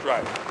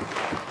forthright.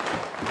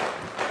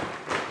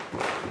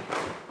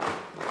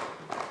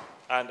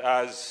 And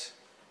as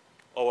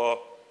our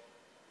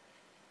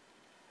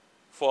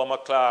former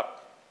clerk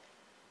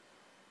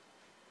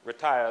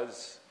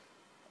retires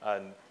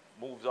and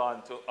moves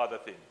on to other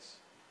things,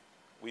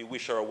 we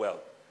wish her well,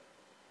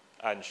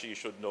 and she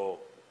should know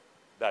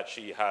that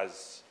she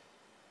has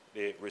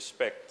the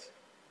respect,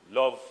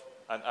 love,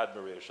 and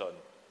admiration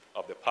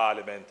of the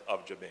Parliament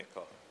of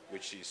Jamaica,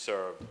 which she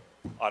served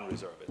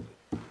unreservedly.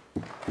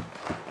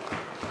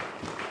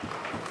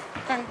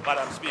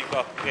 Madam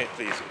Speaker, may it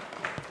please you.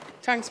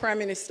 Thanks, Prime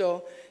Minister.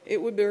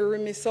 It would be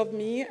remiss of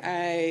me,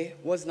 I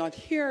was not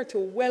here to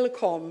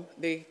welcome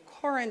the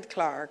current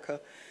clerk.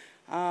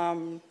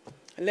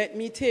 Let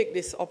me take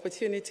this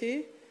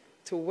opportunity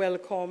to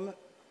welcome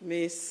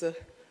Miss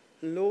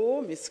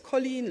Lowe, Miss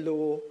Colleen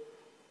Lowe,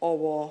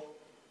 our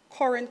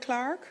current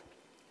clerk,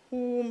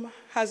 whom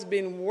has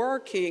been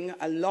working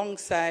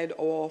alongside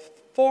our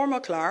former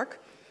clerk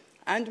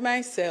and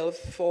myself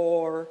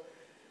for,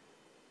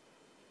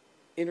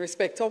 in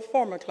respect of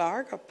former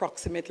clerk,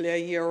 approximately a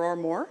year or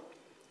more,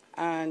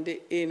 and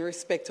in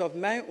respect of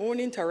my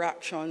own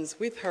interactions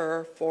with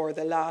her for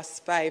the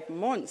last 5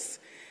 months.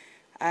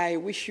 I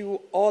wish you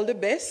all the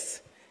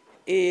best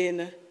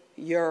in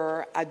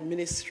your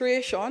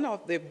administration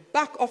of the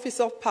back office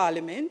of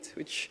Parliament,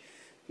 which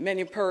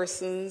many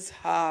persons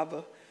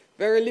have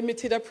very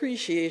limited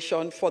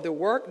appreciation for the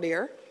work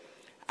there,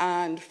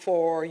 and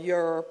for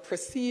your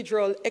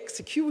procedural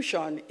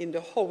execution in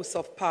the House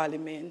of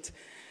Parliament,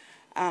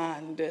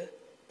 and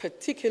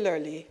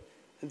particularly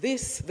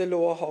this, the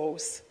lower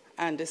house,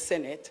 and the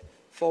Senate,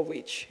 for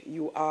which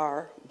you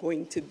are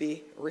going to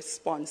be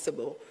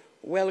responsible.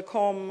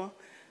 Welcome,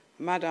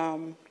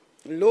 Madam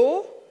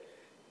Lowe.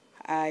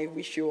 I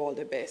wish you all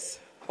the best.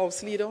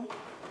 House Leader.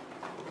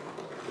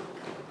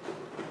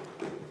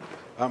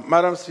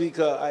 Madam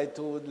Speaker, I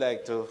too would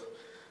like to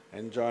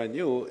join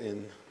you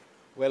in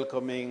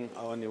welcoming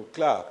our new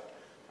clerk.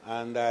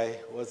 And I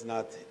was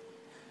not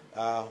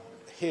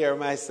here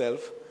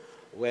myself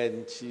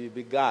when she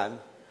began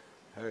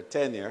her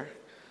tenure,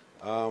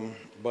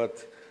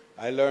 but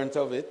I learned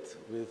of it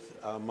with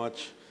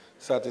much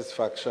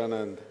satisfaction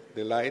and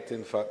delight,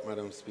 in fact,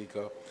 Madam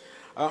Speaker.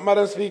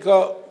 Madam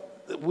Speaker,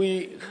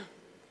 we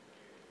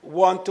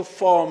want to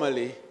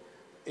formally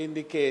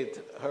indicate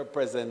her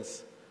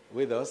presence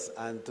with us,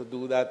 and to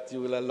do that, you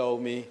will allow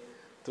me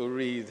to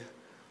read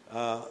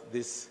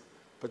this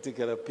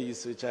particular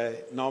piece, which I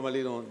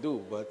normally don't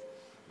do, but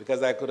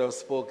because I could have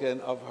spoken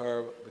of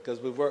her, because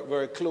we worked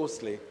very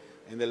closely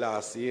in the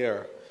last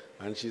year,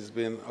 and she's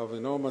been of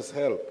enormous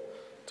help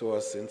to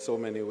us in so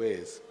many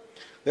ways.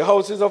 The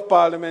Houses of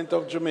Parliament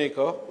of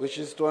Jamaica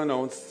wishes to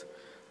announce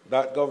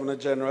that Governor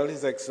General,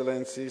 His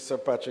Excellency Sir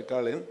Patrick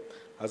Allen,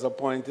 has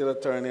appointed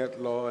Attorney at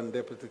Law and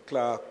Deputy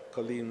Clerk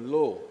Colleen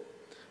Lowe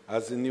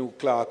as the new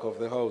clerk of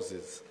the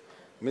Houses.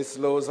 Ms.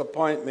 Lowe's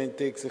appointment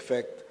takes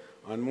effect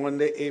on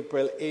Monday,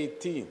 April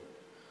 18,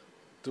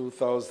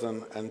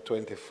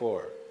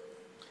 2024.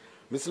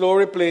 Ms. Lowe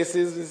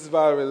replaces Ms.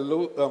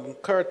 Valerie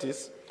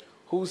Curtis,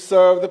 who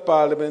served the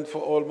Parliament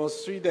for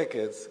almost 3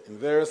 decades in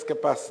various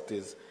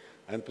capacities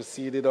and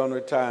proceeded on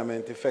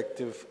retirement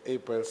effective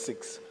April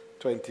 6,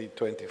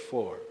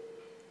 2024.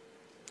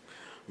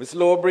 Ms.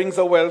 Lowe brings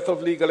a wealth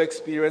of legal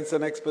experience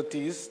and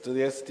expertise to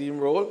the esteemed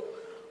role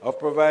of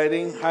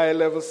providing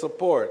high-level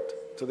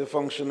support to the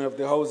functioning of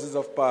the Houses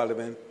of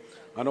Parliament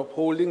and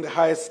upholding the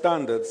highest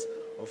standards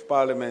of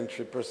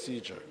parliamentary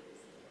procedure.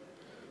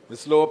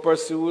 Ms. Lowe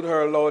pursued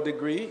her law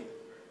degree,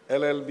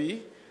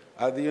 LLB,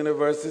 at the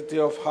University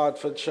of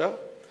Hertfordshire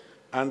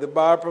and the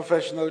Bar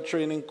Professional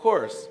Training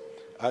course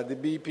at the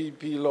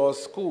BPP Law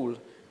School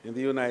in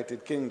the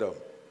United Kingdom.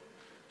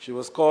 She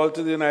was called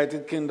to the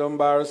United Kingdom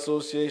Bar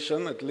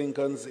Association at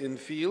Lincoln's Inn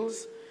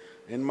Fields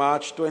in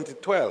March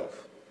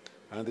 2012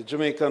 and the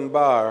Jamaican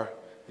Bar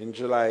in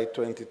July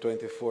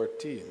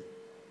 2014.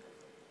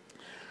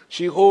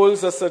 She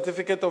holds a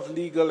Certificate of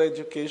Legal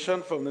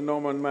Education from the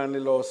Norman Manley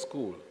Law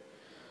School.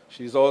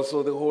 She is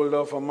also the holder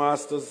of a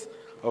Master's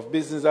of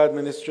Business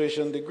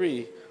Administration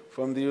degree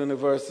from the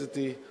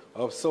University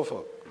of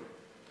Suffolk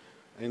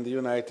in the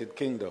United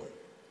Kingdom.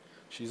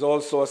 She is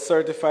also a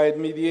certified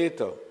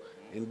mediator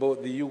in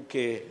both the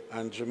UK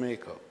and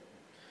Jamaica.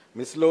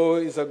 Ms. Lowe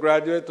is a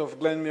graduate of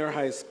Glenmuir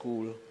High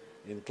School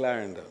in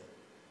Clarendon.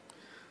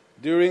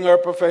 During her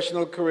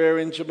professional career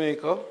in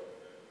Jamaica,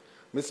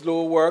 Ms.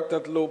 Lowe worked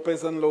at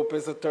Lopez &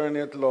 Lopez Attorney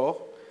at Law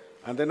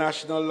and the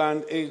National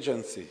Land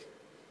Agency.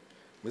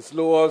 Ms.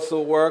 Lowe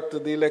also worked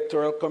at the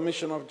Electoral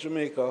Commission of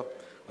Jamaica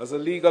as a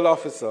legal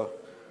officer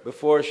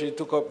before she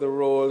took up the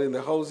role in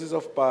the Houses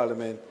of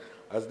Parliament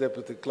as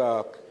Deputy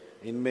Clerk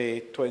in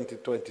May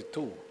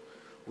 2022.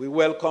 We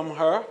welcome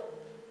her,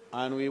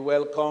 and we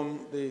welcome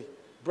the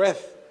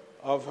breadth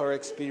of her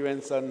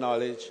experience and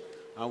knowledge,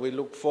 and we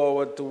look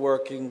forward to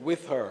working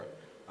with her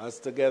as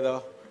together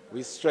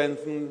we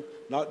strengthen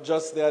not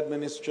just the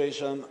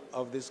administration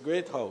of this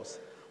great house,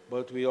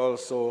 but we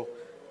also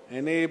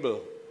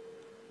enable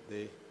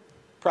the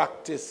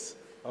practice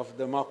of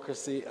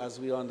democracy as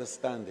we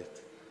understand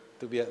it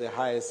to be at the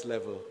highest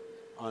level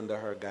under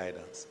her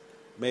guidance.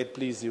 May it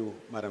please you,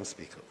 Madam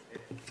Speaker.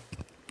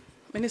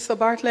 Minister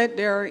Bartlett,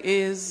 there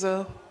is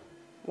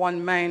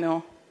one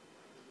minor.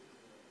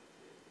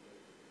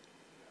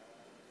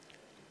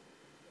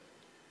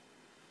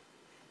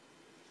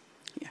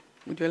 Yeah,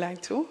 would you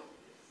like to?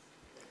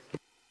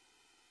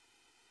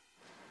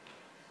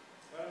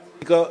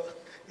 Speaker,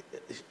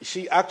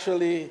 she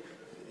actually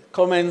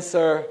commenced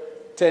her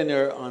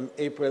tenure on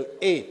April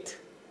 8,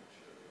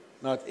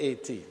 not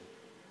 18.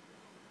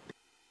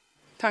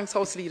 Thanks,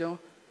 House Leader.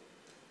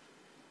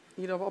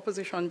 Leader of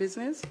Opposition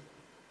Business.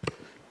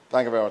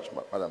 Thank you very much,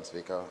 Madam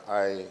Speaker.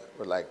 I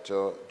would like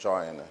to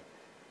join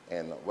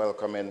in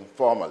welcoming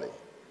formally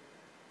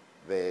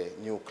the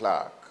new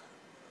clerk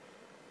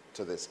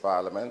to this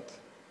Parliament.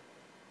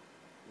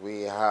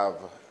 We have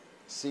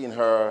seen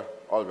her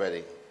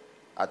already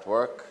at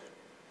work,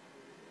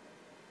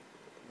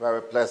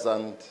 very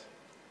pleasant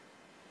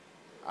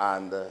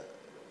and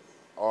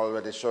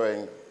already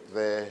showing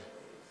the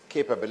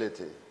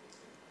capability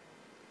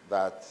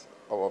that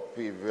all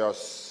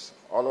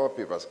our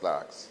previous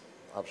clerks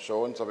have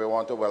shown. So we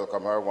want to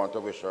welcome her, want to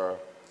wish her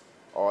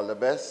all the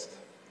best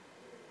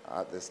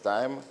at this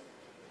time,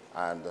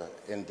 and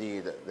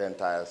indeed the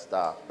entire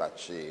staff that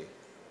she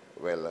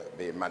will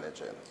be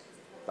managing.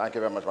 Thank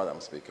you very much, Madam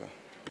Speaker.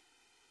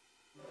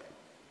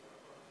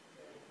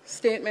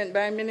 Statement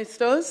by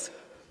ministers.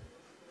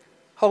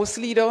 House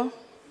Leader.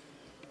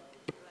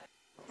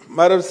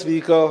 Madam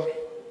Speaker,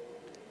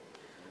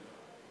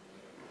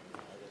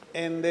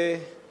 in the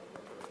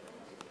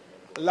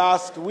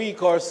last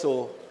week or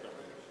so,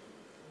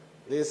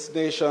 this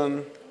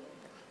nation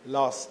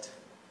lost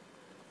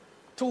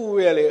two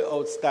really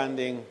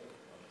outstanding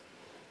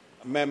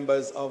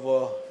members of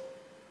our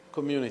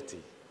community,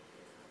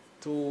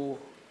 two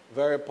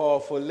very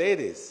powerful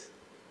ladies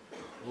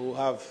who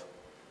have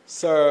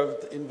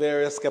served in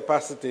various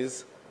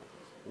capacities.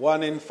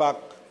 One, in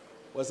fact,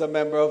 was a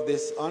member of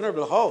this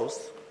honorable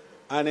House,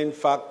 and in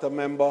fact a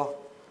member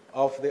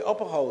of the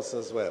upper house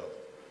as well.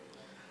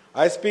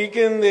 I speak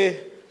in the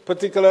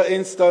particular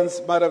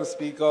instance, Madam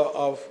Speaker,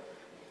 of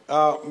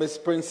Miss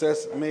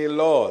Princess May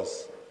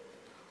Laws,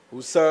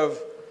 who served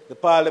the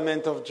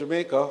Parliament of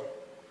Jamaica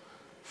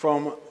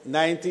from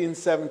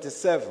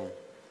 1977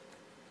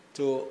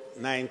 to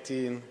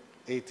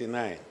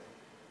 1989.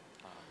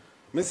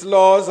 Miss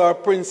Laws, or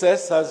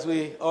Princess as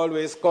we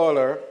always call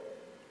her,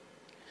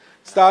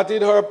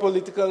 started her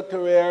political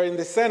career in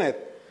the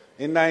Senate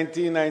in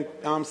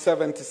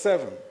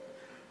 1977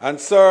 and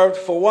served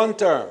for one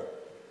term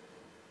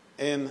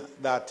in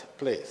that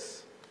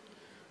place.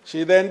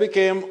 She then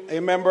became a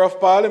member of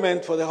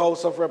Parliament for the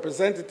House of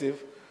Representatives,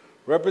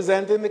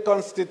 representing the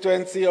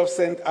constituency of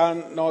St.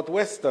 Anne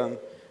Northwestern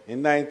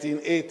in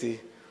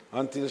 1980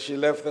 until she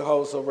left the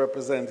House of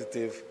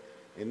Representatives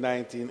in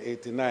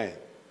 1989.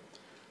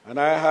 And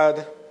I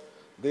had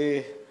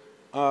the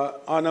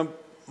honor,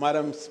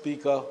 Madam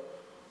Speaker,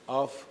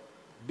 of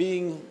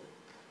being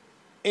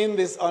in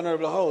this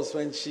honorable House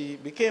when she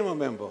became a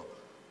member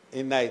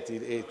in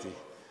 1980.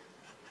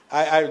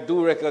 I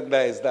do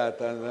recognize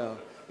that, and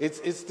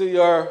it's to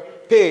your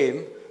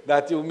pain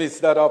that you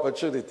missed that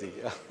opportunity.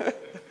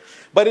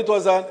 But it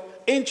was an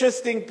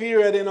interesting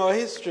period in our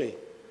history.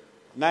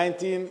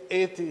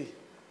 1980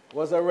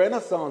 was a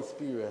renaissance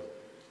period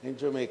in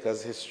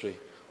Jamaica's history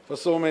for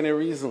so many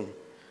reasons.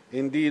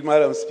 Indeed,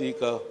 Madam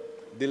Speaker,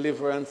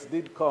 deliverance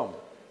did come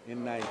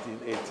in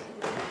 1980.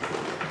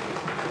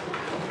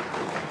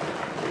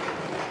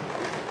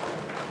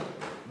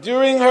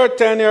 During her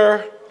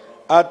tenure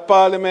at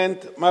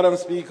Parliament, Madam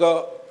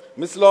Speaker,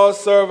 Ms.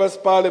 Laws served as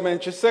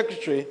Parliamentary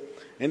Secretary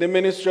in the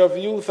Ministry of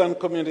Youth and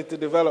Community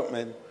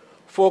Development,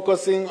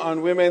 focusing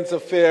on women's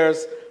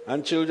affairs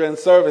and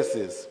children's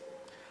services.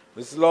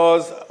 Ms.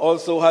 Laws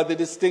also had the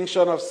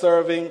distinction of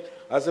serving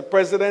as the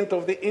President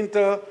of the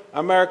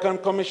Inter-American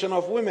Commission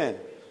of Women,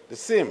 the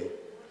SIM,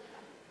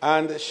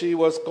 and she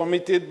was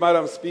committed,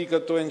 Madam Speaker,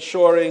 to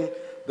ensuring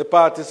the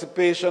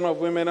participation of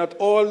women at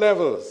all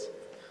levels.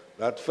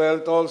 That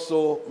felt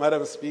also,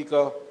 Madam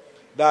Speaker,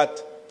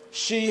 that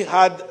she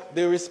had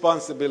the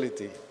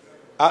responsibility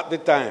at the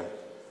time,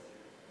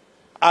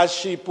 as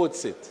she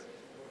puts it,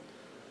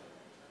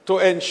 to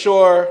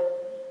ensure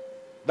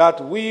that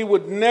we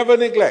would never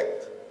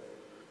neglect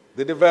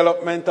the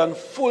development and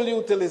full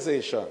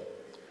utilization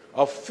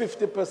of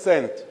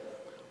 50%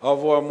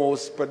 of our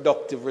most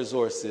productive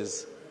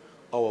resources,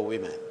 our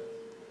women.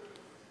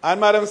 And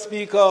Madam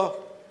Speaker,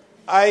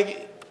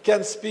 I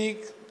can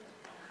speak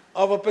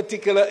of a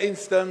particular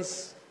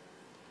instance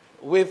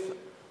with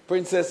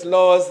Princess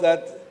Laws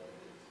that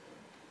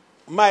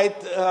might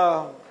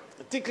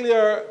tickle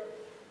your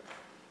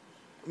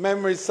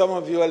memories, some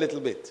of you, a little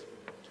bit.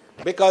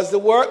 Because the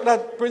work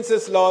that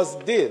Princess Laws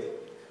did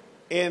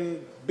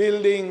in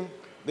building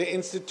the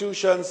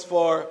institutions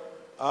for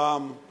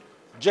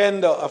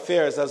gender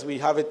affairs as we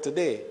have it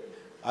today,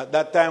 at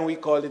that time we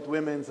called it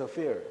Women's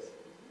Affairs,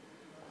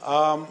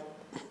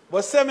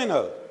 was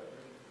seminal.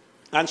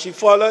 And she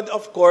followed,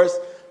 of course,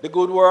 the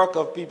good work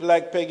of people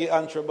like Peggy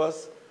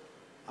Antrobus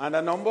and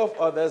a number of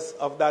others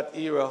of that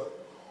era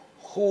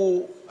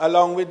who,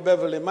 along with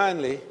Beverly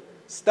Manley,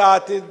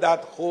 started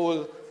that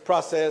whole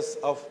process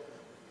of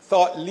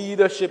thought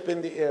leadership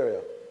in the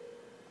area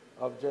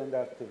of gender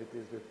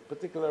activities with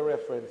particular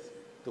reference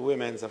to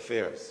women's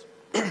affairs.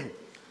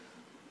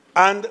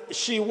 And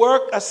she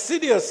worked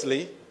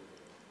assiduously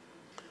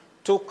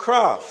to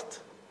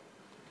craft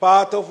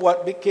part of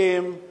what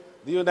became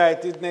the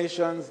United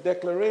Nations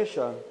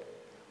Declaration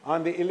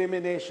on the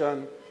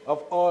elimination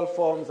of all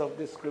forms of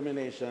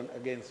discrimination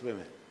against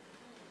women.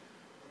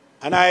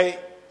 And I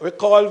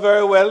recall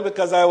very well,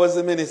 because I was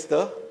the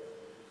Minister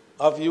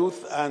of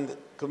Youth and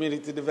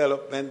Community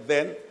Development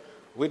then,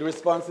 with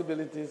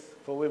responsibilities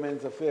for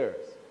women's affairs.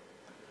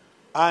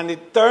 And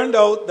it turned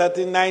out that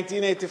in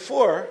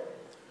 1984,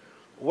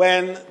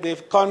 when the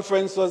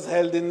conference was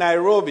held in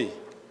Nairobi,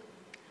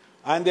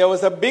 and there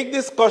was a big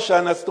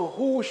discussion as to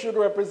who should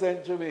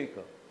represent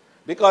Jamaica,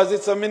 because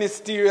it's a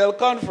ministerial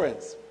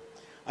conference.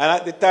 And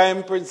at the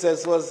time,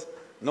 Princess was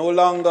no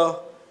longer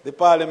the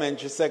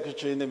parliamentary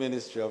secretary in the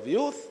Ministry of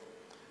Youth,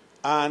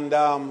 and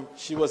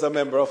she was a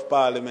member of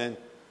parliament.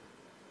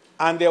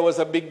 And there was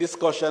a big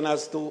discussion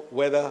as to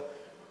whether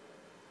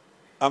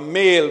a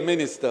male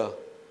minister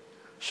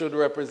should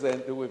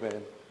represent the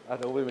women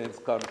at a women's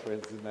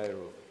conference in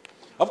Nairobi.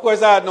 Of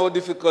course, I had no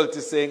difficulty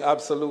saying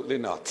absolutely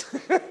not.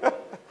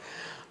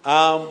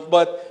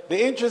 But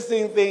the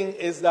interesting thing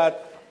is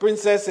that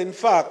Princess, in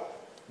fact,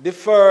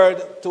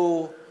 deferred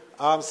to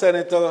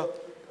Senator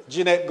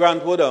Jeanette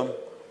Grant Woodham,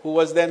 who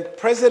was then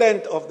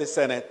president of the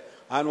Senate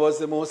and was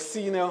the most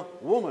senior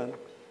woman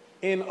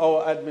in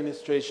our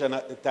administration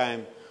at the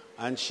time.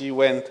 And she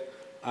went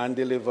and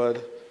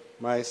delivered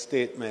my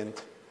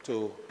statement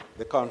to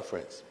the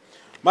conference.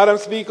 Madam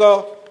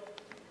Speaker,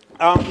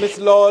 Ms.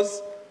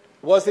 Laws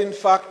was in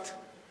fact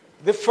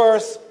the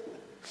first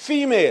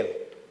female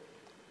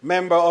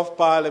member of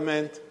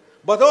Parliament,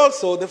 but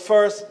also the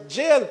first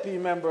JLP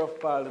member of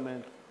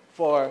Parliament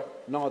for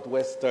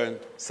Northwestern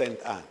St.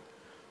 Anne.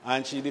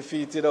 And she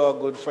defeated our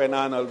good friend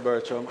Arnold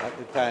Bertram at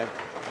the time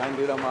and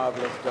did a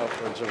marvelous job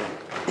for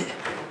Jamaica.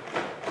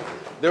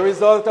 The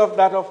result of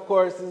that, of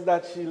course, is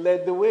that she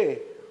led the way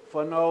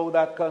for now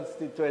that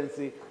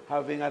constituency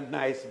having a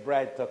nice,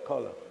 brighter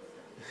color.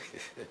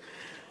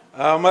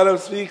 Madam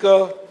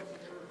Speaker,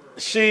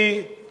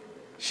 she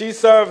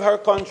served her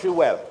country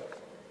well.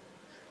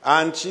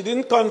 And she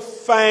didn't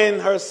confine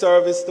her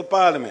service to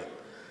Parliament.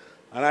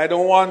 And I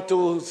don't want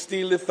to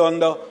steal the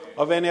thunder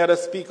of any other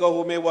speaker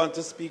who may want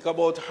to speak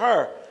about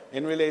her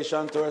in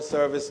relation to her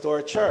service to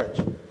her church,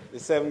 the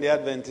Seventh-day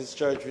Adventist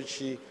Church, which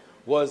she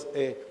was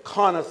a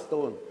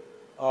cornerstone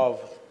of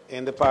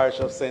in the parish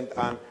of St.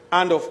 Anne,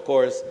 and of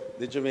course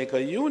the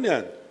Jamaica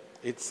Union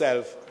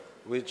itself,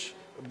 which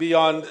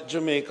beyond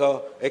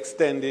Jamaica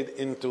extended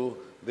into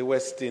the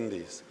West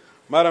Indies.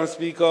 Madam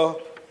Speaker,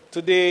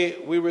 today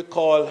we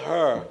recall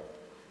her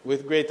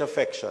with great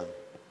affection,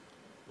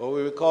 but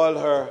we recall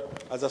her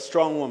as a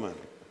strong woman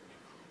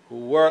who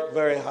worked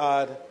very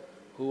hard,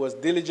 who was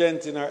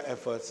diligent in her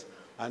efforts,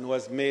 and who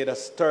has made a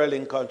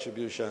sterling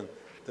contribution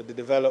to the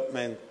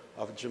development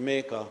of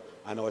Jamaica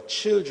and our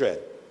children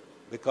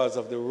because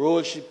of the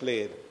role she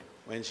played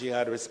when she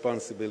had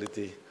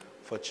responsibility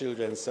for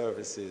children's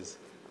services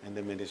in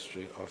the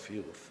Ministry of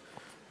Youth.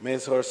 May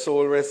her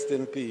soul rest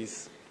in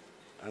peace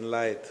and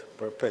light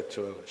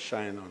perpetual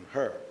shine on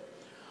her.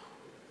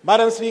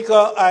 Madam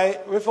Speaker, I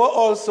refer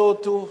also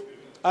to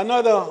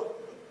another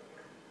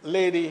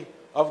lady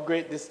of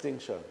great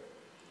distinction.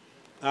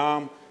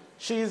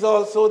 She is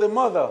also the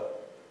mother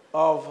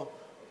of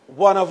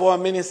one of our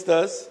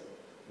ministers,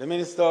 the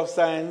Minister of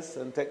Science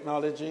and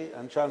Technology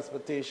and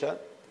Transportation.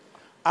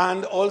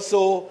 And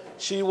also,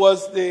 she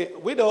was the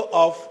widow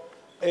of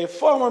a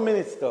former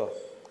minister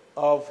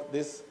of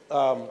this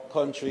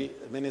country,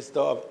 Minister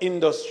of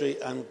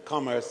Industry and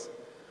Commerce,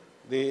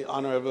 the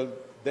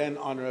then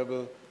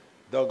Honorable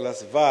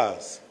Douglas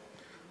Vaz.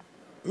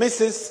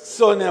 Mrs.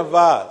 Sonia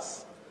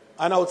Vaz,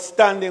 an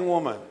outstanding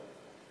woman,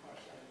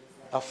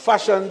 a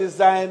fashion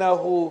designer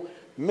who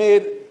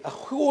made a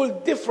whole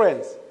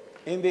difference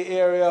in the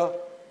area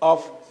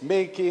of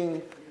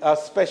making a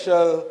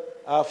special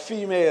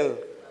female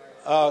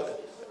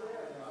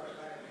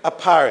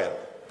apparel.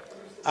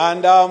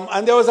 And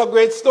there was a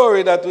great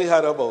story that we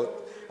had about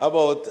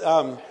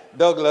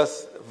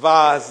Douglas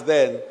Vaz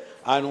then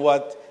and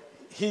what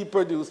he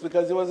produced,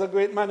 because he was a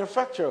great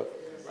manufacturer,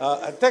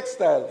 a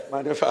textile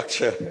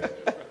manufacturer.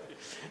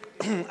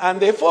 And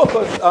they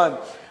focused on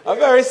a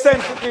very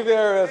sensitive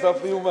areas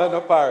of human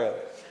apparel.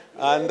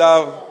 And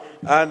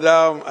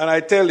I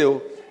tell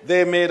you,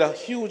 they made a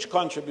huge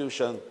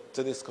contribution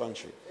to this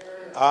country.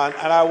 And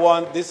I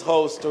want this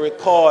house to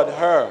record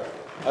her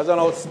as an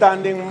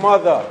outstanding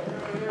mother,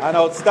 an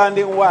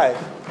outstanding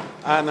wife,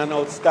 and an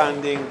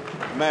outstanding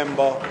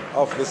member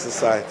of the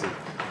society.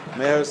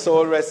 May her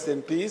soul rest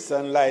in peace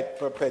and light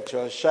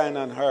perpetual shine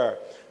on her.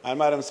 And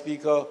Madam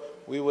Speaker,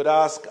 we would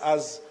ask,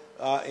 as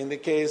in the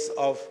case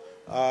of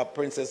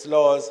Princess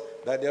Laws,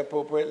 that the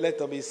appropriate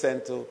letter be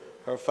sent to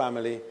her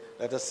family,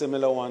 that a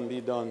similar one be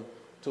done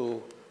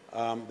to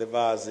the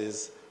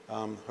Vazes,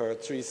 her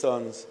three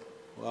sons,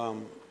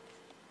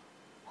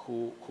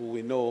 who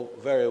we know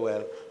very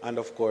well, and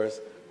of course,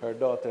 her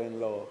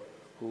daughter-in-law,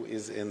 who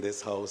is in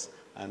this house,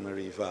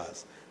 Anne-Marie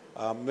Vaz.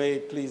 May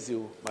it please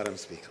you, Madam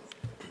Speaker.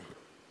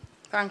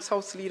 Thanks,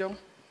 House Leader.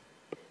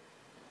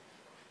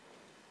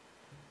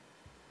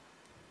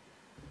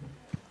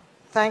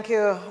 Thank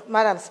you,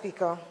 Madam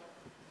Speaker.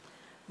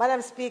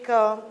 Madam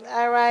Speaker,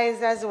 I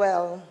rise as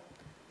well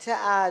to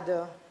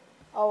add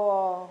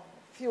our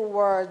few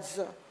words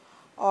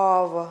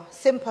of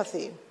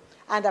sympathy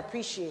and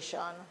appreciation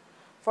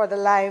for the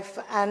life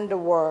and the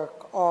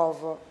work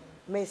of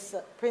Miss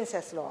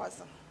Princess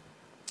Laws.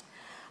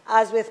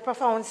 As with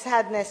profound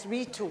sadness,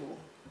 we too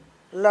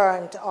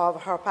learned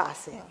of her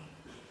passing.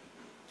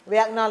 We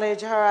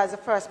acknowledge her as the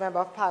first member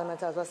of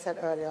Parliament, as was said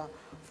earlier,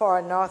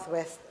 for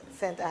Northwest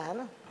St.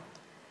 Anne.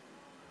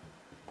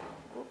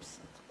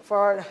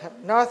 For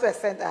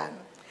Northwest St. Anne.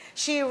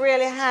 She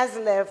really has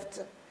left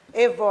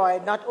a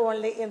void not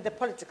only in the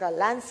political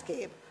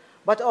landscape,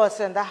 but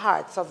also in the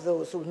hearts of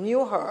those who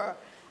knew her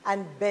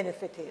and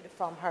benefited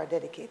from her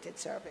dedicated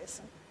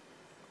service.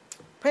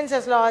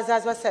 Princess Laws,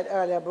 as was said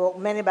earlier, broke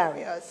many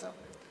barriers,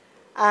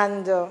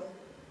 and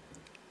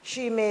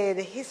she made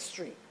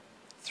history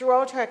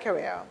throughout her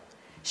career.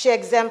 She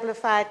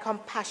exemplified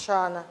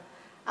compassion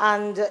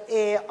and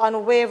an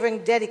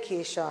unwavering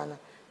dedication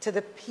to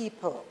the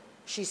people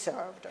she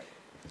served.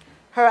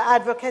 Her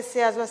advocacy,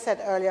 as was said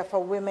earlier,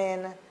 for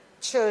women,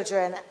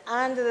 children,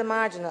 and the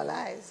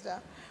marginalized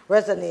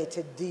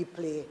resonated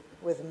deeply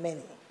with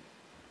many.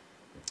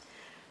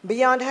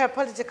 Beyond her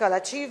political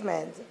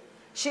achievement,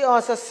 she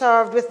also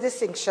served with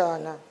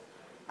distinction,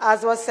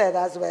 as was said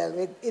as well,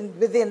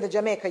 within the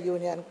Jamaica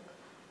Union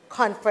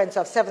Conference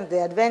of Seventh-day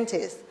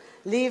Adventists,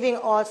 leaving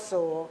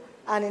also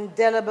an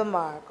indelible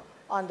mark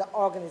on the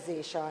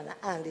organization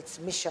and its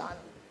mission.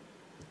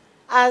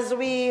 As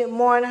we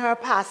mourn her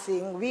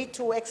passing, we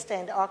too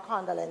extend our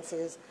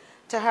condolences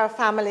to her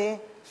family,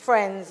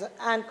 friends,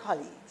 and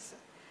colleagues.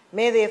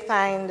 May they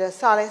find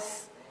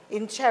solace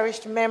in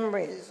cherished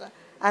memories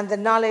and the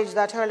knowledge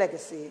that her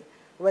legacy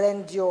will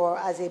endure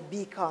as a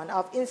beacon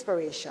of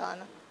inspiration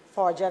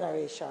for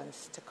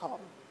generations to come.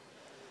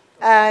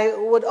 I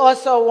would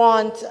also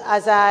want,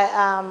 as I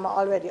am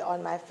already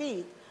on my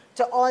feet,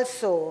 to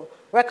also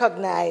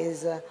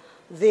recognize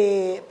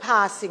the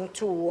passing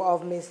too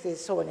of Mrs.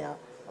 Sonia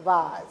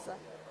Vaz,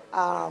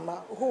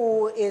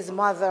 who is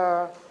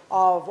mother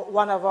of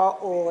one of our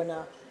own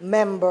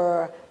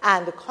member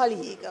and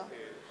colleague.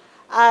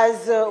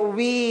 As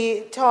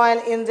we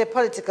toil in the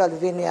political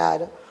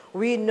vineyard,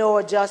 we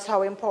know just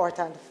how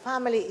important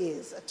family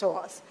is to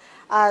us.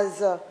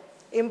 As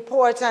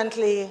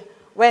importantly,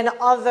 when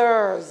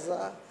others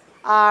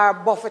are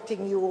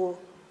buffeting you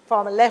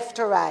from left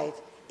to right,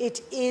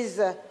 it is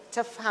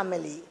to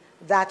family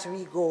that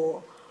we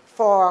go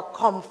for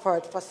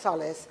comfort, for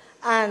solace,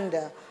 and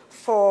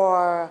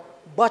for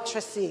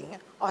buttressing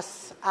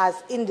us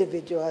as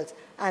individuals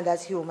and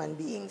as human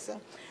beings.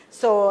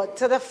 So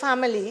to the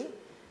family,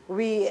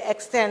 we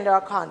extend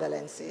our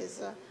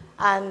condolences,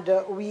 and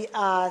we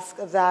ask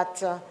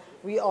that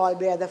we all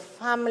bear the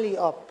family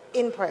up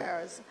in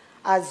prayers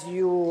as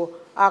you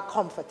are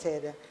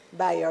comforted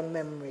by your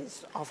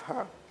memories of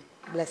her.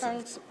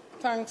 Blessings.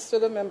 Thanks to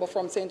the member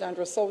from St.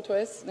 Andrews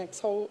Southwest.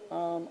 Next,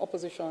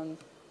 opposition.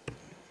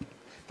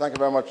 Thank you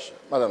very much,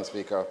 Madam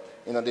Speaker.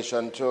 In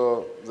addition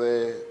to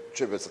the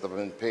tributes that have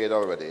been paid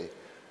already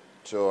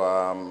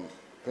to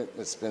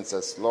Ms.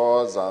 Princess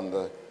Laws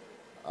and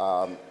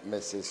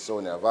Mrs.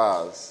 Sonia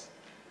Vaz,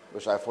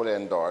 which I fully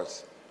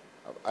endorse,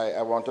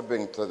 I want to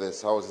bring to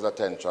this House's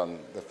attention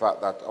the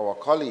fact that our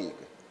colleague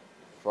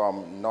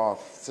from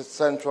North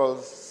Central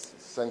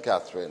St.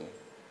 Catherine,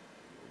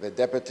 the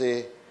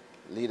Deputy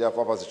Leader of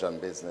Opposition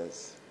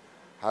Business,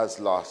 has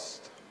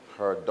lost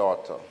her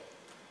daughter.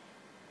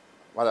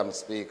 Madam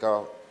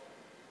Speaker,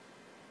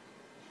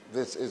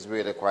 this is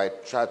really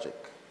quite tragic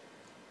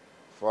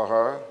for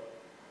her,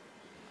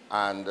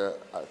 and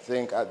I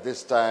think at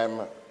this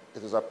time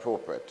it is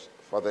appropriate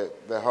for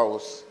the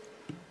House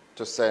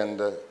to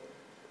send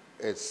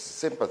its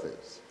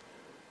sympathies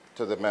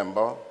to the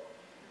member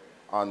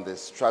on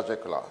this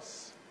tragic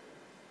loss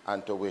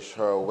and to wish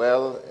her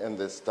well in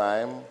this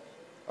time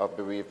of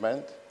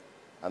bereavement,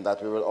 and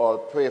that we will all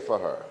pray for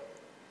her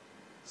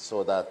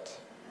so that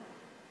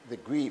the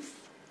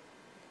grief,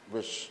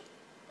 which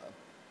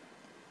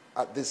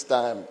at this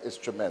time is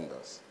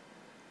tremendous,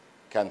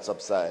 can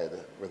subside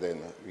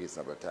within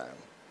reasonable time.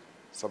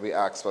 So we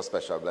ask for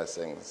special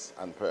blessings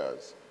and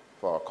prayers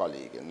for our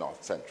colleague in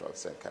North Central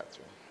St.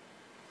 Catherine.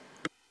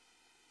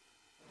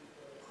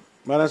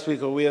 Madam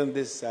Speaker, we on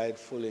this side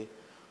fully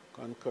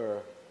concur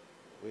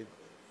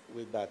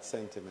with that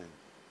sentiment.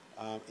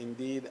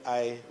 Indeed,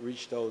 I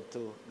reached out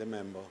to the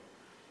member.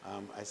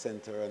 I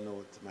sent her a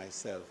note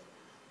myself.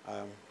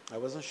 I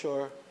wasn't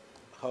sure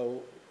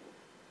how,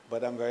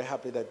 but I'm very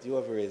happy that you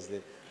have raised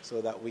it so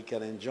that we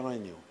can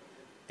join you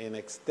in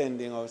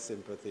extending our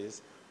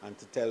sympathies and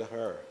to tell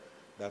her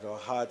that our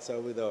hearts are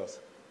with us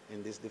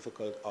in this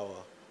difficult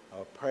hour.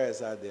 Our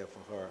prayers are there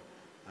for her,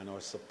 and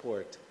our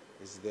support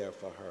is there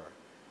for her.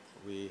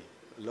 We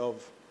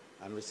love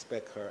and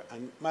respect her.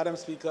 And Madam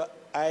Speaker,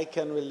 I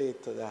can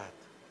relate to that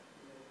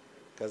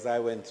because I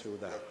went through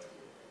that.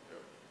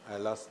 I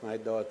lost my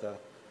daughter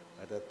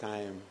at a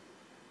time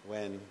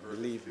when,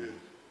 believe me,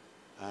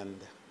 and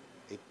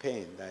it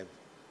pained.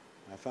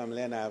 My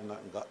family and I have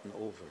not gotten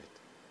over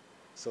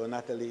it. So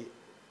Natalie,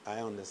 I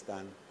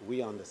understand,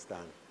 we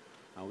understand,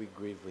 and we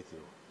grieve with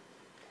you.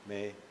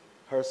 May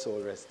her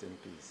soul rest in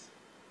peace,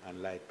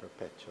 and light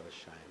perpetual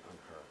shine on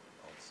her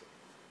also.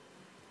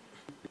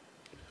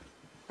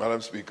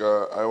 Madam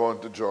Speaker, I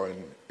want to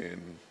join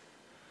in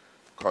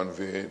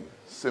conveying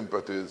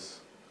sympathies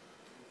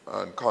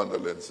and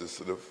condolences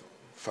to the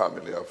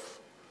family of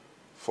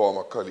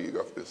former colleague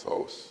of this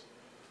House,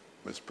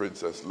 Ms.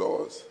 Princess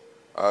Laws.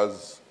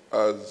 As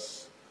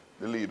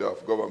the leader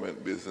of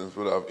government business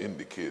would have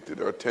indicated,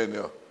 her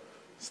tenure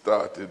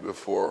started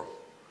before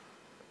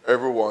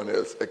everyone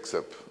else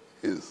except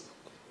his.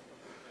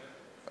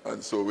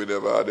 And so we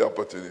never had the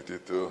opportunity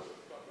to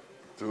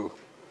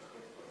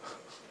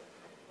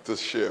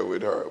share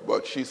with her.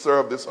 But she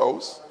served this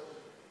House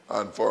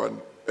and for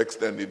an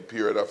extended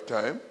period of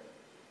time.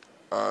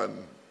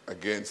 And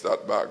against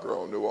that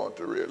background, we want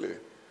to really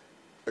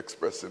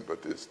express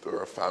sympathies to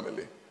her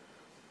family,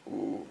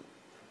 who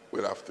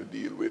will have to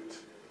deal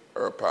with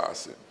her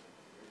passing.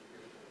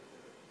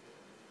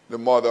 The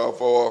mother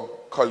of our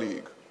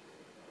colleague,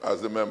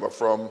 as the member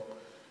from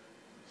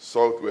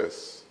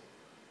Southwest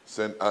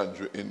St.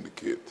 Andrew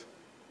indicate,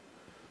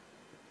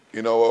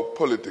 in our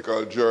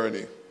political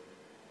journey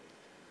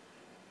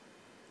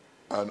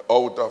and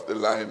out of the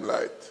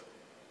limelight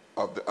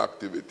of the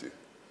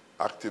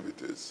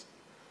activities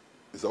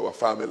is our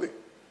family,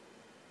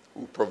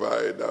 who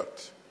provide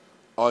that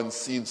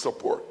unseen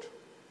support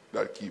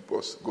that keep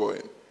us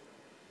going.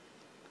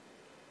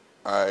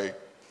 I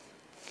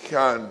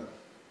can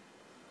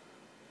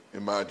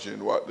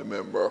imagine what the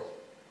member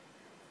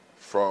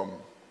from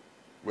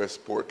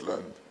West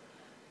Portland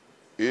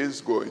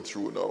is going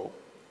through now,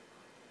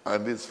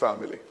 and his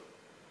family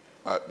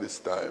at this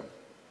time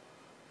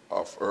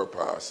of her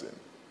passing.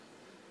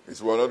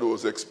 It's one of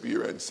those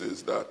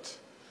experiences that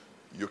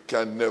you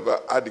can never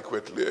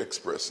adequately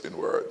express in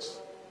words,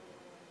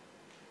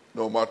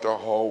 no matter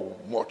how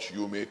much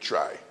you may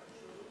try.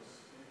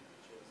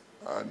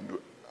 And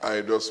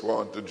I just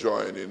want to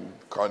join in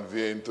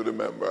conveying to the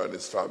member and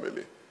his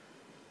family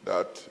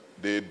that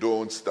they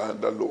don't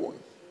stand alone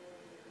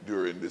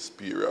during this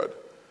period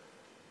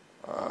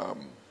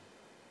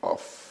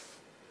of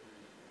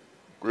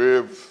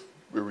grave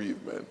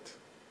bereavement.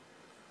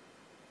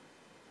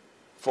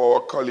 For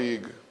a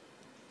colleague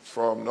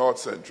from North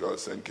Central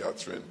St.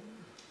 Catherine,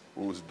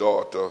 whose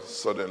daughter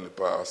suddenly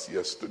passed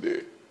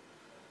yesterday,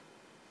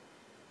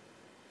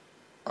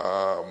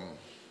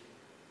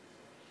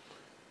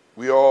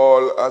 we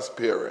all, as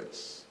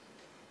parents,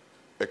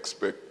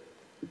 expect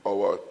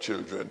our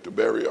children to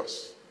bury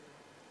us,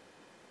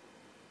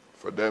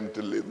 for them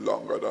to live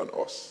longer than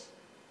us,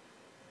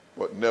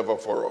 but never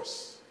for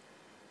us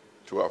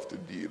to have to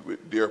deal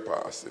with their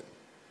passing.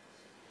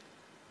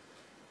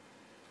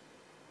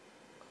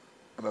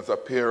 And as a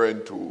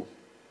parent too,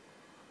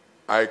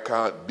 I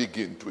can't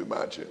begin to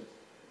imagine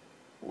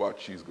what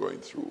she's going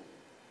through.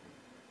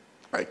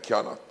 I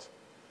cannot.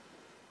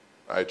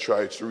 I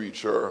tried to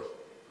reach her,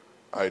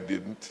 I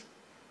didn't.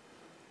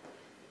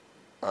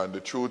 And the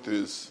truth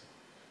is,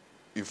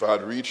 if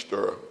I'd reached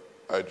her,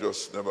 I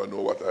just never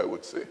know what I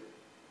would say.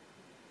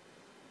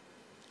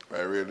 I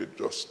really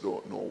just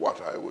don't know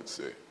what I would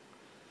say.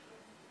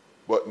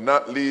 But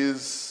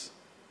Natalie's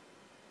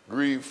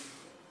grief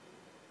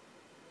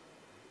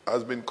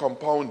has been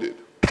compounded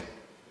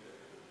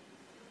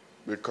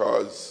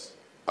because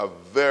a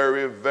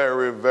very,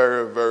 very,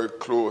 very, very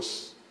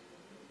close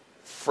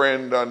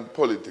friend and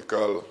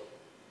political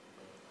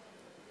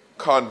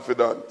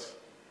confidant,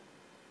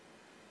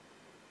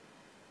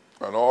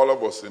 and all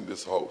of us in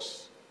this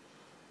house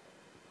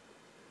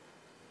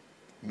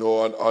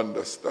know and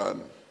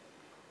understand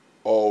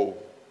how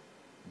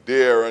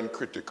dear and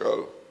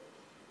critical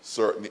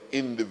certain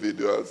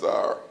individuals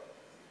are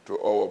to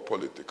our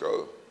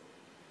political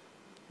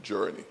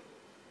journey,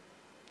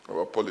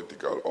 our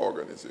political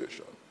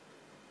organization.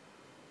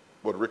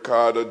 But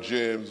Ricardo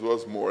James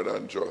was more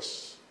than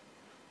just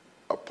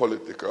a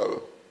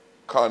political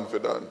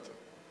confidant.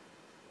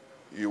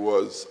 He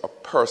was a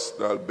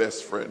personal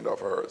best friend of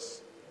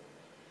hers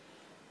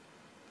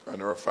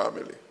and her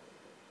family.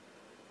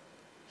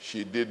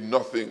 She did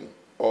nothing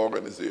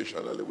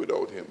organizationally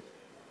without him.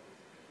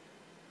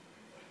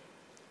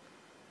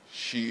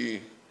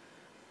 She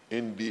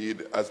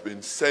indeed has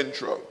been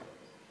central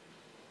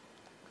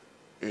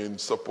in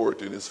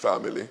supporting his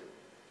family,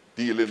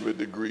 dealing with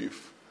the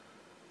grief.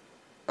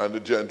 And the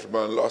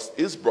gentleman lost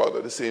his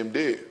brother the same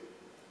day.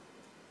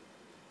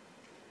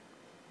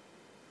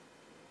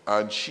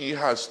 And she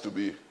has to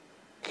be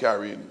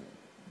carrying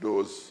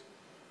those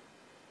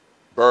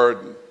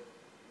burdens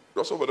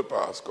just over the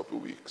past couple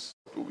of weeks.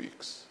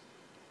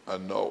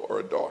 And now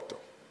her daughter.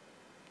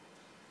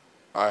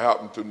 I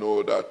happen to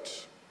know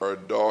that her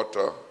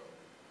daughter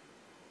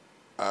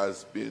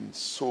has been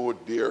so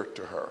dear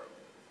to her.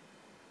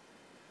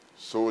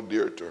 So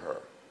dear to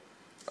her.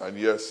 And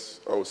yes,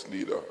 House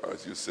Leader,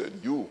 as you said,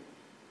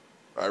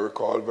 I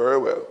recall very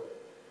well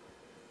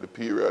the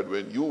period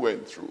when you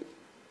went through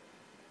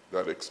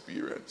that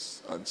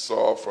experience and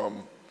saw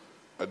from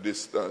a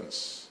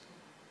distance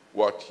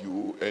what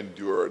you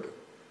endured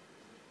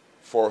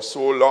for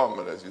so long,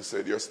 and as you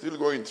said, you're still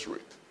going through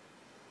it.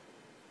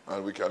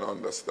 And we can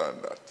understand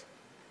that.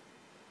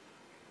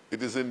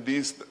 It is in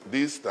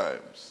these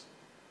times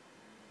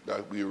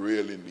that we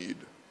really need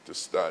to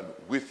stand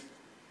with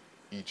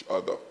each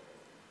other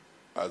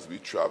as we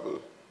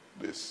travel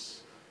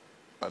this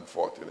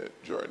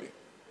unfortunate journey.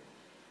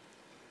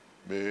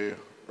 May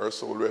her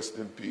soul rest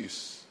in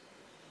peace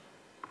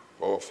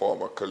for our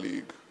former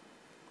colleague,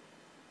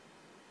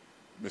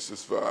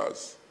 Mrs.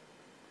 Vaz,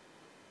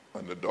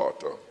 and the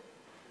daughter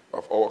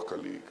of our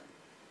colleague,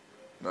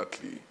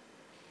 Natalie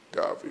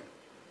Garvey.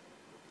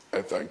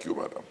 And thank you,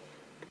 Madam.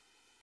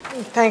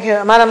 Thank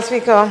you, Madam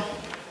Speaker.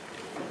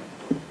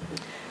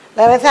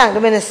 Let me thank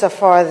the Minister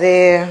for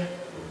the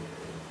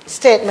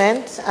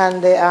statement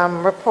and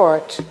the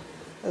report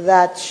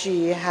that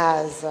she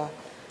has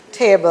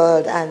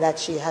tabled and that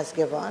she has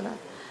given.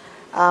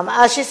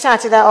 As she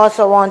started, I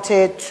also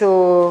wanted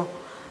to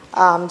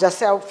just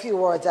say a few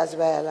words as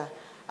well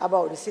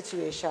about the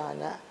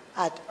situation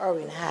at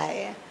Irwin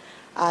High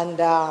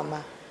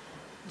and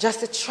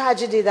just the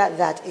tragedy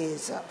that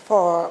is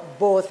for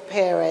both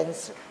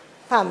parents,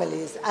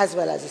 families, as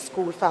well as the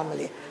school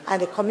family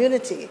and the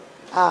community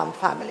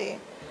family.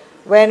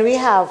 When we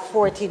have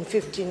 14,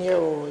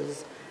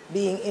 15-year-olds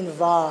being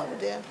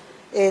involved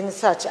in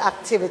such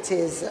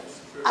activities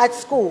at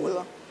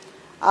school,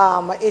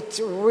 it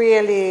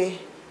really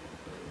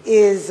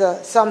is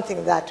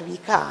something that we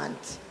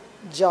can't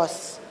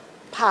just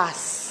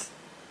pass.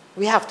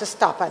 We have to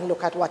stop and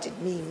look at what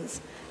it means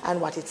and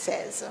what it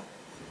says.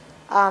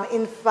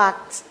 In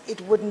fact,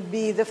 it wouldn't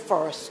be the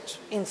first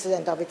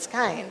incident of its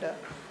kind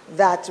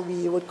that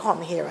we would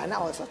come here and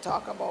also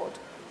talk about,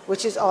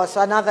 which is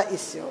also another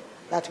issue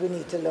that we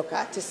need to look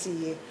at to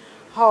see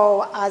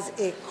how, as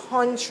a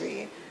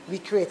country, we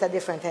create a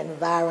different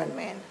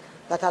environment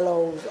that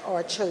allows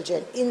our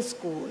children in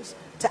schools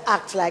to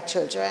act like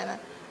children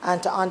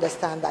and to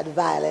understand that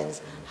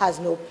violence has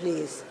no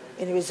place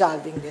in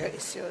resolving their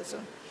issues.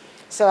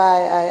 So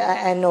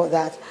I know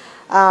that.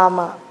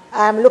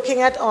 I'm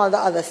looking at all the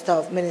other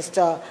stuff,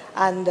 Minister,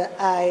 and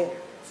I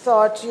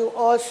thought you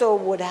also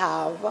would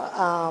have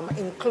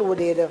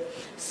included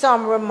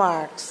some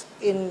remarks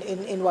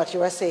in what you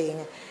were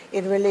saying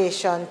in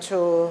relation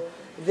to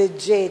the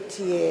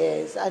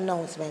JTA's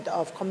announcement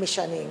of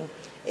commissioning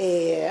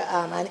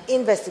an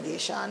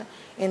investigation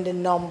in the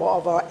number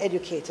of our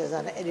educators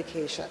and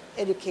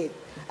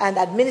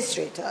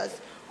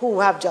administrators who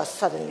have just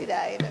suddenly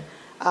died.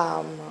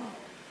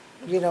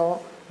 You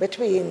know,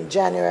 between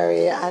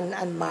January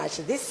and March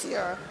this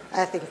year,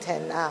 I think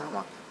 10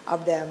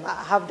 of them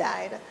have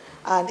died.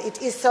 And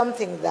it is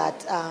something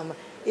that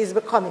is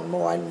becoming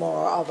more and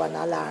more of an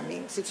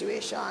alarming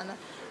situation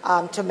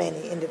to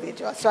many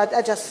individuals. So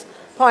I just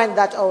point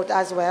that out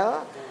as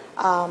well,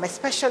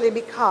 especially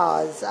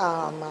because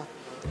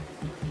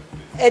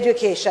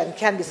education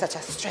can be such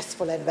a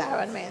stressful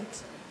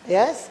environment,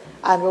 yes?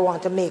 And we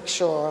want to make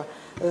sure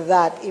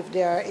that if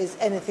there is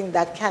anything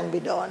that can be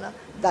done,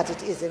 that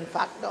it is in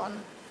fact done.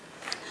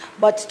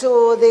 But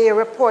to the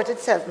report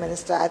itself,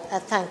 Minister, I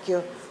thank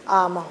you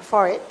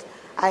for it.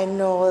 I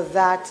know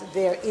that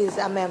there is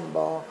a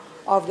member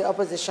of the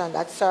opposition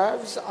that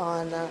serves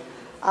on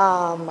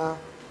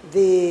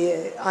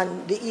the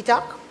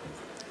ETOC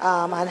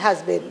and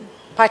has been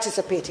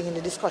participating in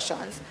the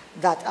discussions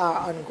that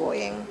are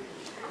ongoing.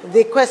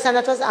 The question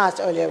that was asked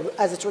earlier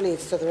as it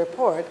relates to the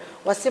report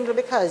was simply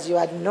because you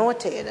had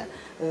noted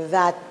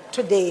that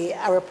today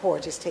a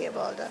report is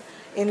tabled.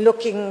 In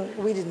looking,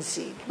 we didn't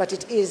see it, but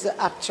it is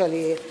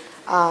actually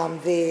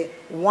the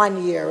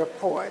one-year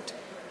report,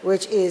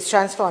 which is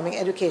Transforming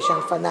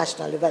Education for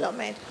National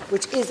Development,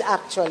 which is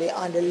actually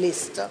on the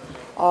list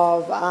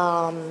of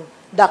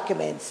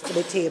documents to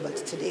be tabled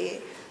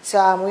today.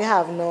 So we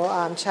have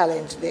no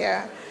challenge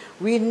there.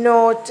 We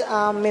note,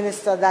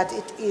 Minister, that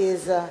it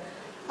is an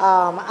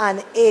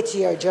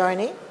 8-year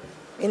journey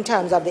in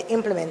terms of the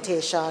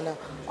implementation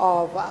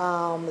of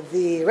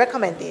the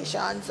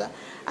recommendations.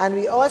 And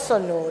we also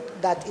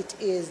note that it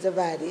is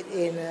divided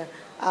in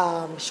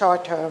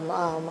short-term,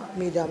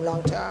 medium,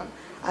 long-term.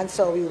 And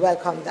so we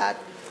welcome that.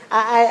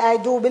 I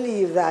do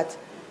believe that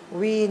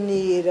we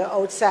need,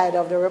 outside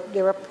of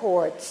the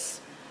reports,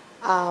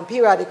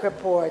 periodic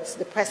reports,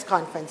 the press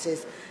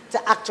conferences,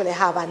 to actually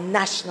have a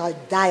national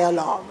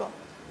dialogue,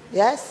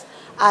 yes,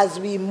 as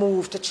we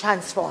move to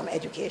transform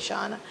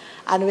education.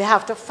 And we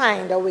have to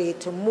find a way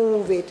to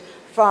move it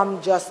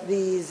from just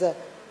these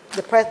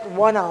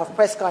one-off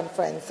press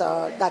conference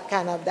or that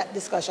kind of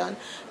discussion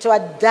to a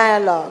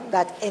dialogue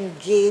that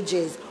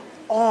engages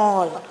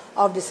all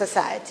of the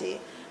society,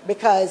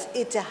 because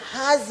it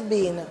has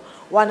been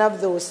one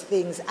of those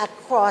things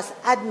across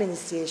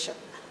administrations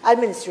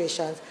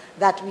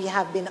that we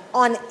have been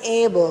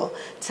unable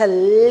to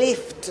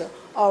lift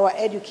our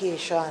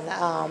education,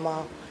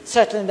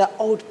 certainly the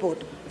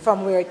output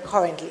from where it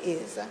currently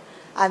is.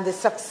 And the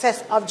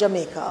success of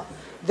Jamaica,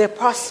 the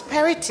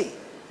prosperity,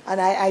 and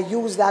I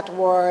use that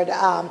word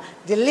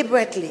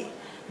deliberately,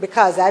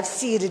 because I've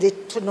ceded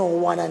it to no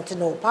one and to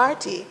no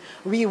party.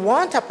 We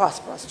want a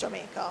prosperous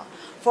Jamaica.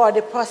 For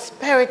the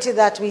prosperity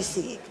that we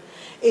seek,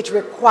 it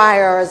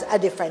requires a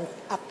different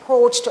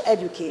approach to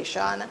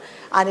education,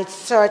 and it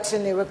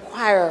certainly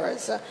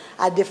requires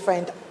a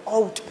different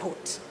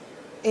output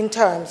in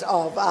terms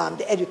of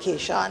the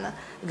education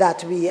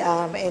that we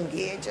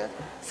engage.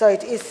 So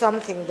it is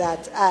something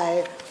that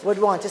I would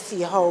want to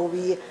see how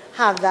we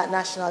have that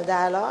national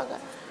dialogue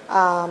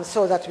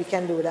so that we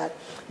can do that.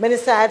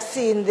 Minister, I've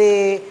seen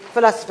the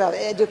philosophy of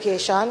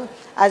education.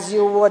 As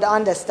you would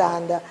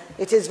understand,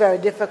 it is very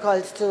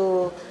difficult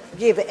to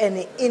give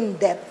any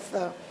in-depth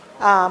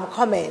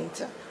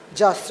comment,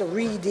 just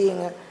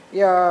reading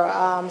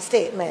your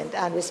statement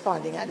and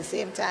responding at the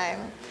same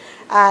time.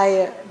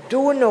 I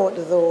do note,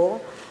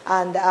 though,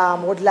 and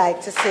would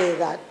like to say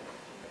that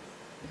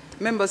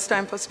members'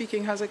 time for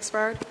speaking has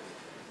expired.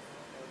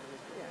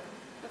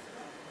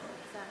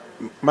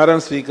 Madam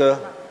Speaker,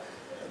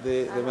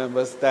 the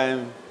members'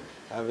 time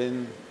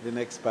having been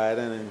expired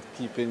and in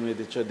keeping with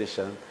the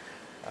tradition,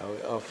 I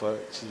will offer,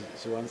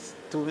 she wants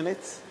 2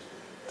 minutes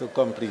to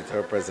complete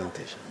her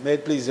presentation. May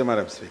it please you,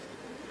 Madam Speaker.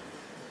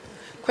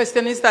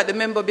 Question is that the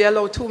member be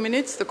allowed 2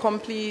 minutes to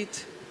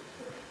complete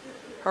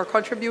her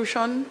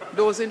contribution.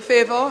 Those in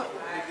favor?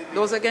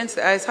 Those against?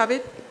 The ayes have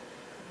it.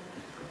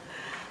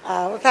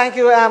 Thank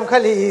you,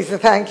 colleagues.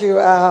 Thank you,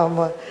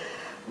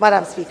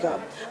 Madam Speaker.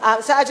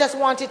 So I just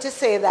wanted to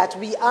say that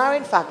we are,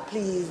 in fact,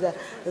 pleased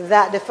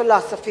that the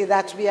philosophy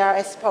that we are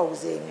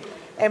espousing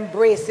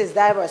embraces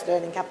diverse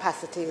learning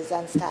capacities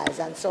and styles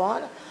and so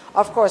on.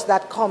 Of course,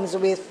 that comes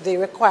with the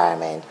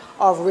requirement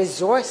of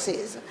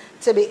resources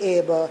to be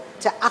able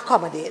to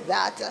accommodate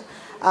that.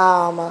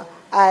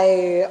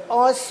 I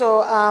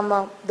also,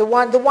 the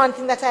one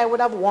thing that I would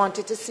have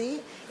wanted to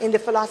see in the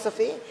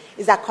philosophy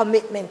is a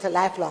commitment to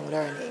lifelong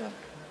learning.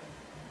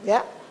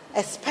 Yeah,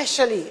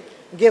 especially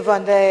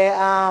given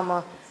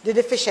the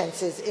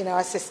deficiencies in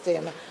our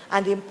system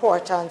and the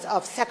importance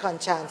of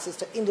second chances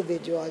to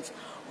individuals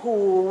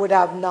who would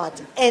have not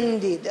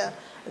ended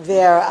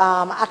their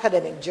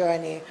academic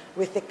journey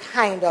with the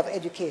kind of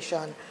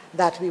education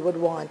that we would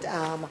want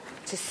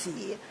to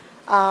see.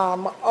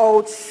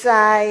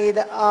 Outside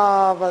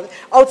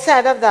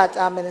of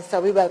that, Minister,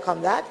 we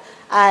welcome that.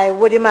 I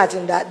would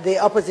imagine that the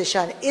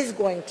opposition is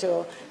going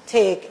to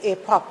take a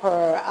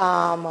proper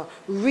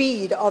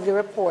read of the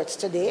reports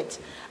to date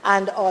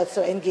and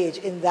also engage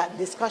in that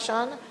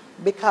discussion,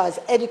 because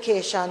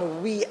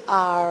education, we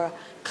are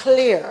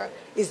clear,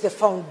 is the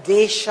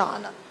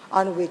foundation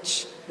on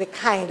which the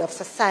kind of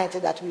society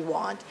that we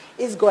want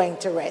is going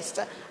to rest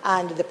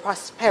and the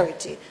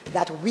prosperity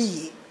that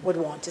we would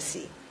want to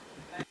see.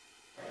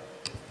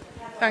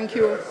 Thank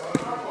you.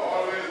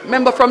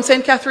 Member from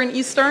St. Catherine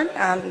Eastern.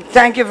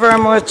 Thank you very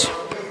much,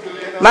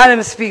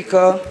 Madam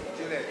Speaker.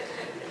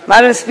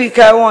 Madam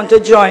Speaker, I want to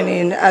join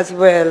in as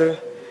well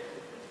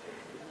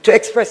to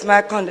express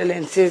my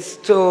condolences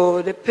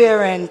to the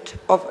parent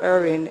of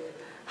Erin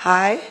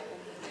High,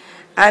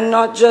 and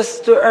not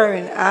just to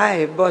Erin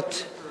High,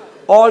 but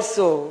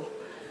also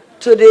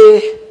to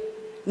the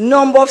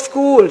number of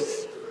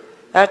schools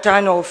that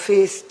are now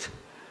faced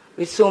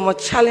with so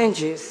much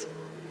challenges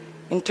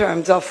in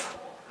terms of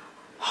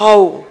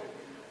how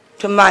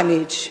to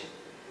manage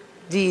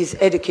these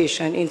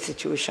education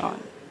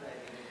institutions.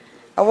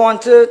 I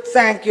want to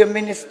thank you,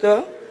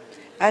 Minister,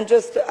 and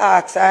just to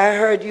ask, I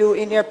heard you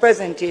in your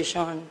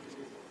presentation.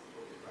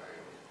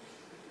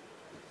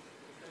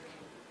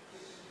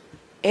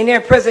 In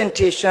your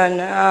presentation,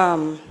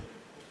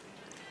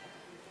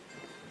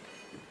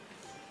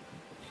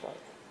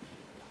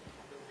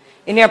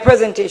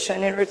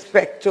 in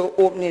respect to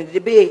opening the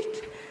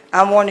debate,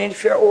 I'm wondering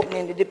if you're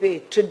opening the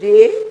debate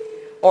today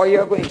or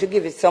you're going to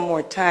give it some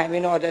more time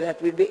in order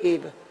that we'll be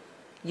able.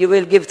 You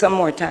will give some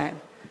more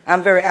time.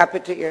 I'm very happy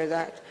to hear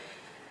that.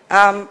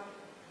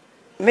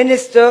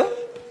 Minister,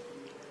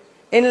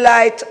 in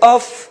light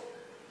of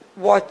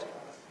what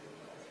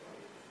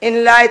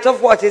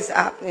is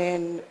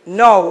happening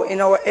now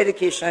in our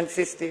education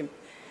system,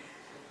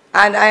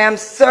 and I am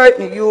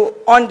certain you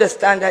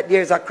understand that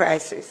there's a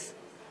crisis,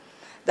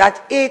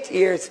 that 8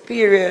 years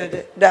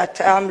period that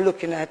I'm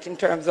looking at in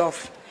terms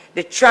of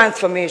the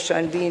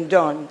transformation being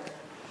done,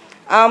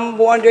 I'm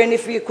wondering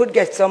if we could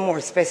get some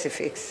more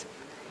specifics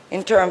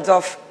in terms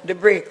of the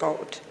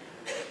breakout.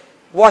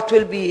 What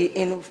will be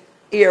in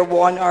year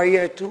 1 or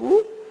year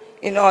 2,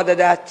 in order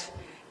that,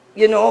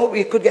 you know,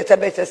 we could get a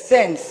better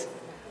sense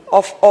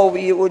of how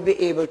we would be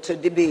able to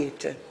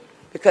debate.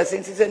 Because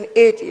since it's an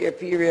 8-year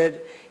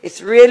period,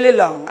 it's really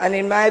long, and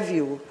in my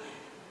view,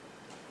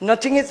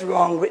 nothing is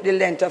wrong with the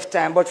length of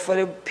time, but for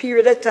the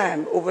period of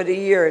time over the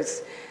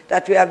years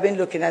that we have been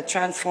looking at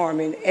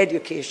transforming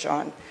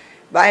education,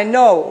 by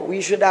now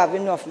we should have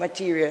enough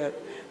material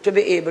to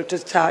be able to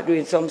start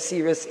doing some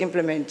serious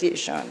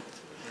implementation.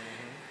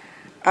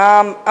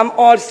 I'm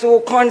also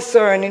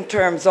concerned in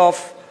terms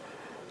of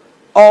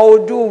how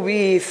do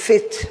we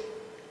fit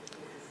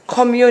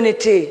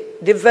community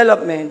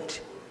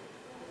development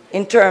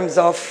in terms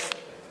of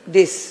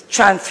this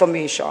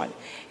transformation.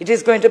 It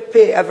is going to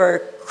play a very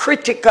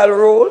critical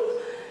role,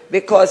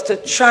 because to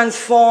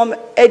transform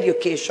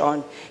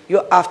education,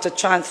 you have to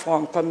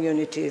transform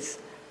communities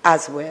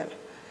as well.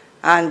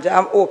 And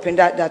I'm hoping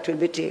that that will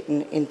be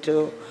taken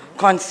into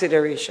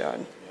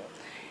consideration.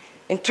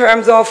 In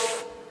terms of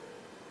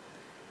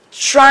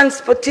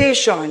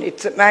transportation,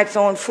 it might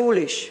sound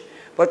foolish,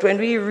 but when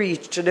we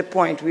reach to the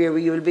point where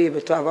we will be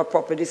able to have a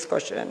proper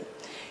discussion,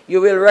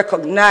 you will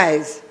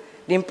recognize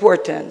the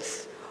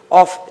importance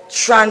of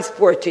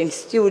transporting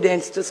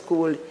students to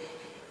school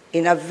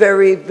in a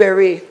very,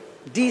 very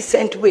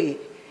decent way,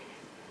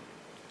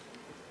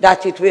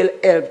 that it will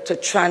help to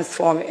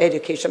transform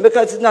education.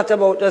 Because it's not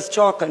about just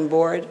chalk and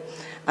board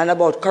and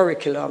about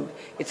curriculum.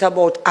 It's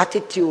about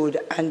attitude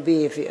and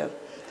behavior.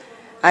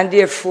 And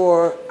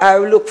therefore, I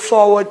look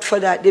forward for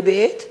that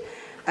debate,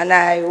 and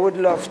I would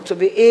love to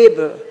be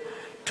able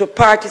to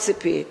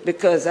participate,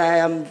 because I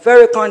am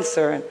very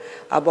concerned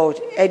about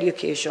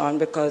education,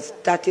 because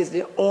that is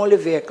the only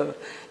vehicle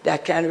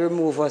that can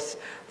remove us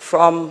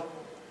from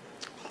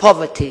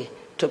poverty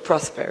to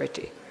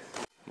prosperity.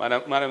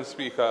 Madam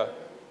Speaker,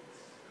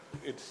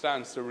 it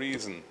stands to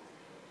reason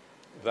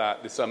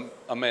that this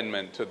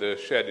amendment to the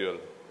schedule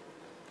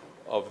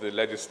of the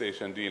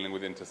legislation dealing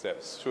with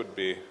intercepts should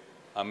be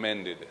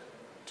amended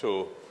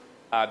to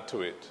add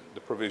to it the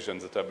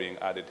provisions that are being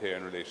added here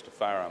in relation to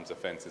firearms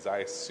offences. I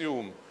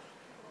assume,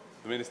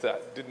 the Minister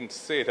didn't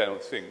say it, I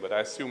don't think, but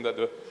I assume that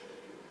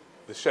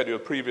the schedule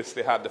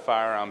previously had the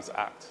Firearms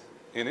Act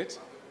in it.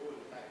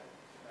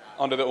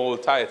 Under the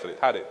old title, it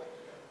had it.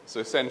 So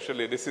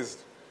essentially, this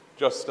is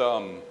just,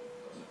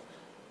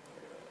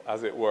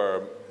 as it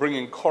were,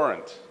 bringing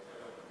current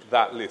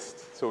that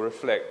list to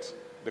reflect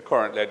the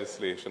current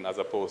legislation as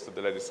opposed to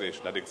the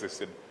legislation that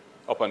existed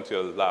up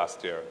until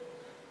last year.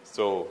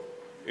 So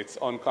it's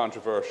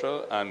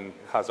uncontroversial and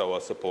has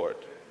our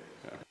support.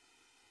 Yeah.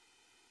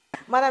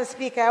 Madam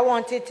Speaker, I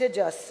wanted to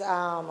just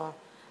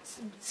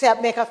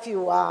make a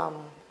few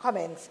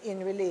comments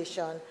in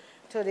relation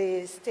to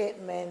the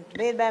statement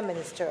made by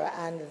Minister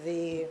and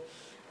the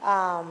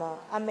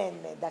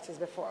amendment that is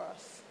before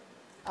us,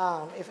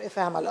 if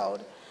I'm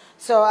allowed.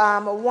 So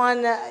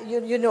one,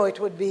 you know, it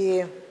would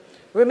be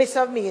remiss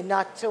of me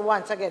not to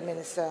once again,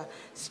 Minister,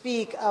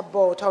 speak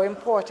about how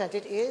important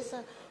it is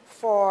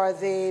for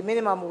the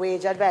Minimum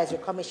Wage Advisory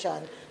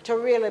Commission to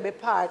really be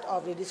part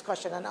of the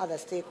discussion and other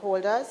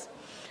stakeholders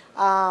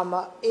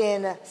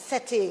in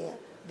setting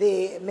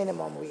the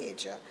minimum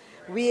wage.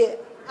 We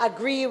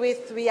agree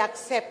with, we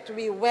accept,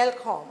 we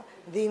welcome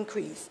the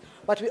increase,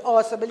 but we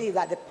also believe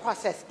that the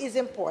process is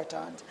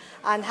important,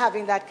 and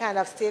having that kind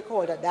of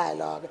stakeholder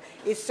dialogue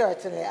is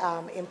certainly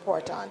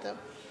important.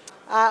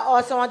 I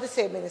also want to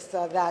say,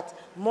 Minister, that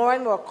more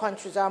and more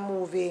countries are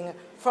moving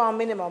from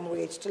minimum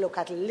wage to look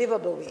at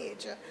livable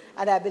wage,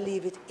 and I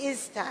believe it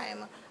is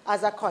time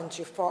as a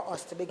country for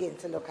us to begin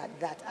to look at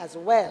that as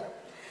well.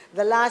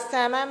 The last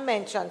time I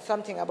mentioned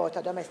something about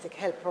a domestic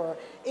helper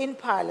in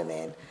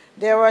Parliament,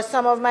 there were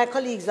some of my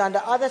colleagues on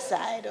the other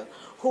side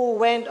who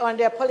went on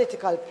their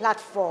political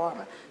platform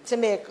to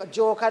make a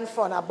joke and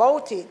fun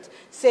about it,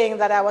 saying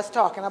that I was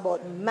talking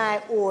about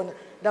my own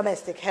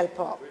domestic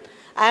helper.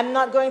 I'm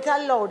not going to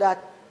allow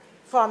that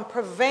from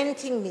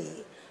preventing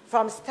me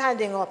from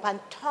standing up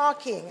and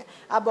talking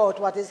about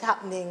what is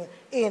happening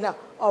in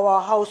our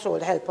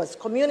household helpers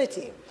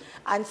community.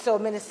 And so,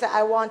 Minister,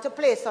 I want to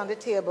place on the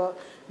table,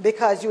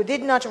 because you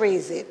did not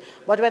raise it,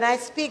 but when I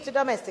speak to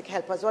domestic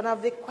helpers, one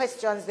of the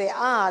questions they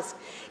ask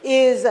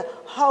is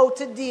how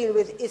to deal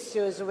with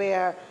issues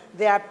where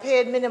they are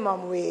paid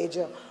minimum wage,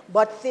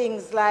 but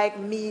things like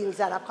meals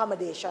and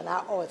accommodation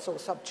are also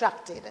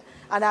subtracted.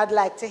 And I'd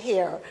like to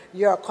hear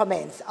your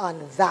comments on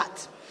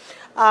that.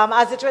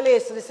 As it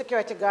relates to the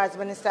security guards,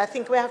 Minister, I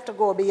think we have to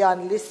go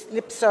beyond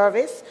lip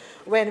service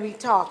when we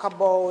talk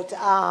about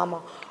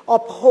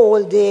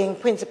upholding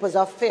principles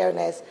of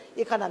fairness,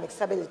 economic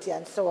stability,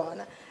 and so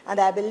on. And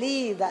I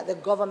believe that the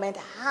government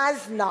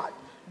has not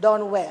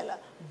done well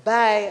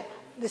by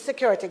the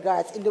security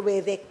guards in the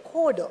way they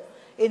could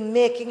in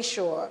making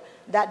sure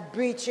that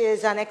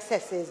breaches and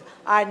excesses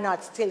are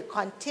not still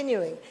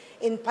continuing,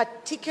 in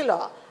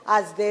particular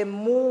as they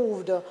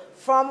moved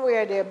from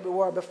where they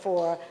were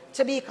before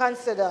to be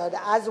considered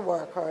as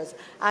workers,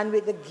 and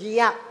with the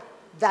gap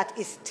that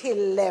is still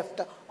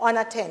left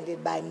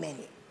unattended by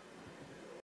many.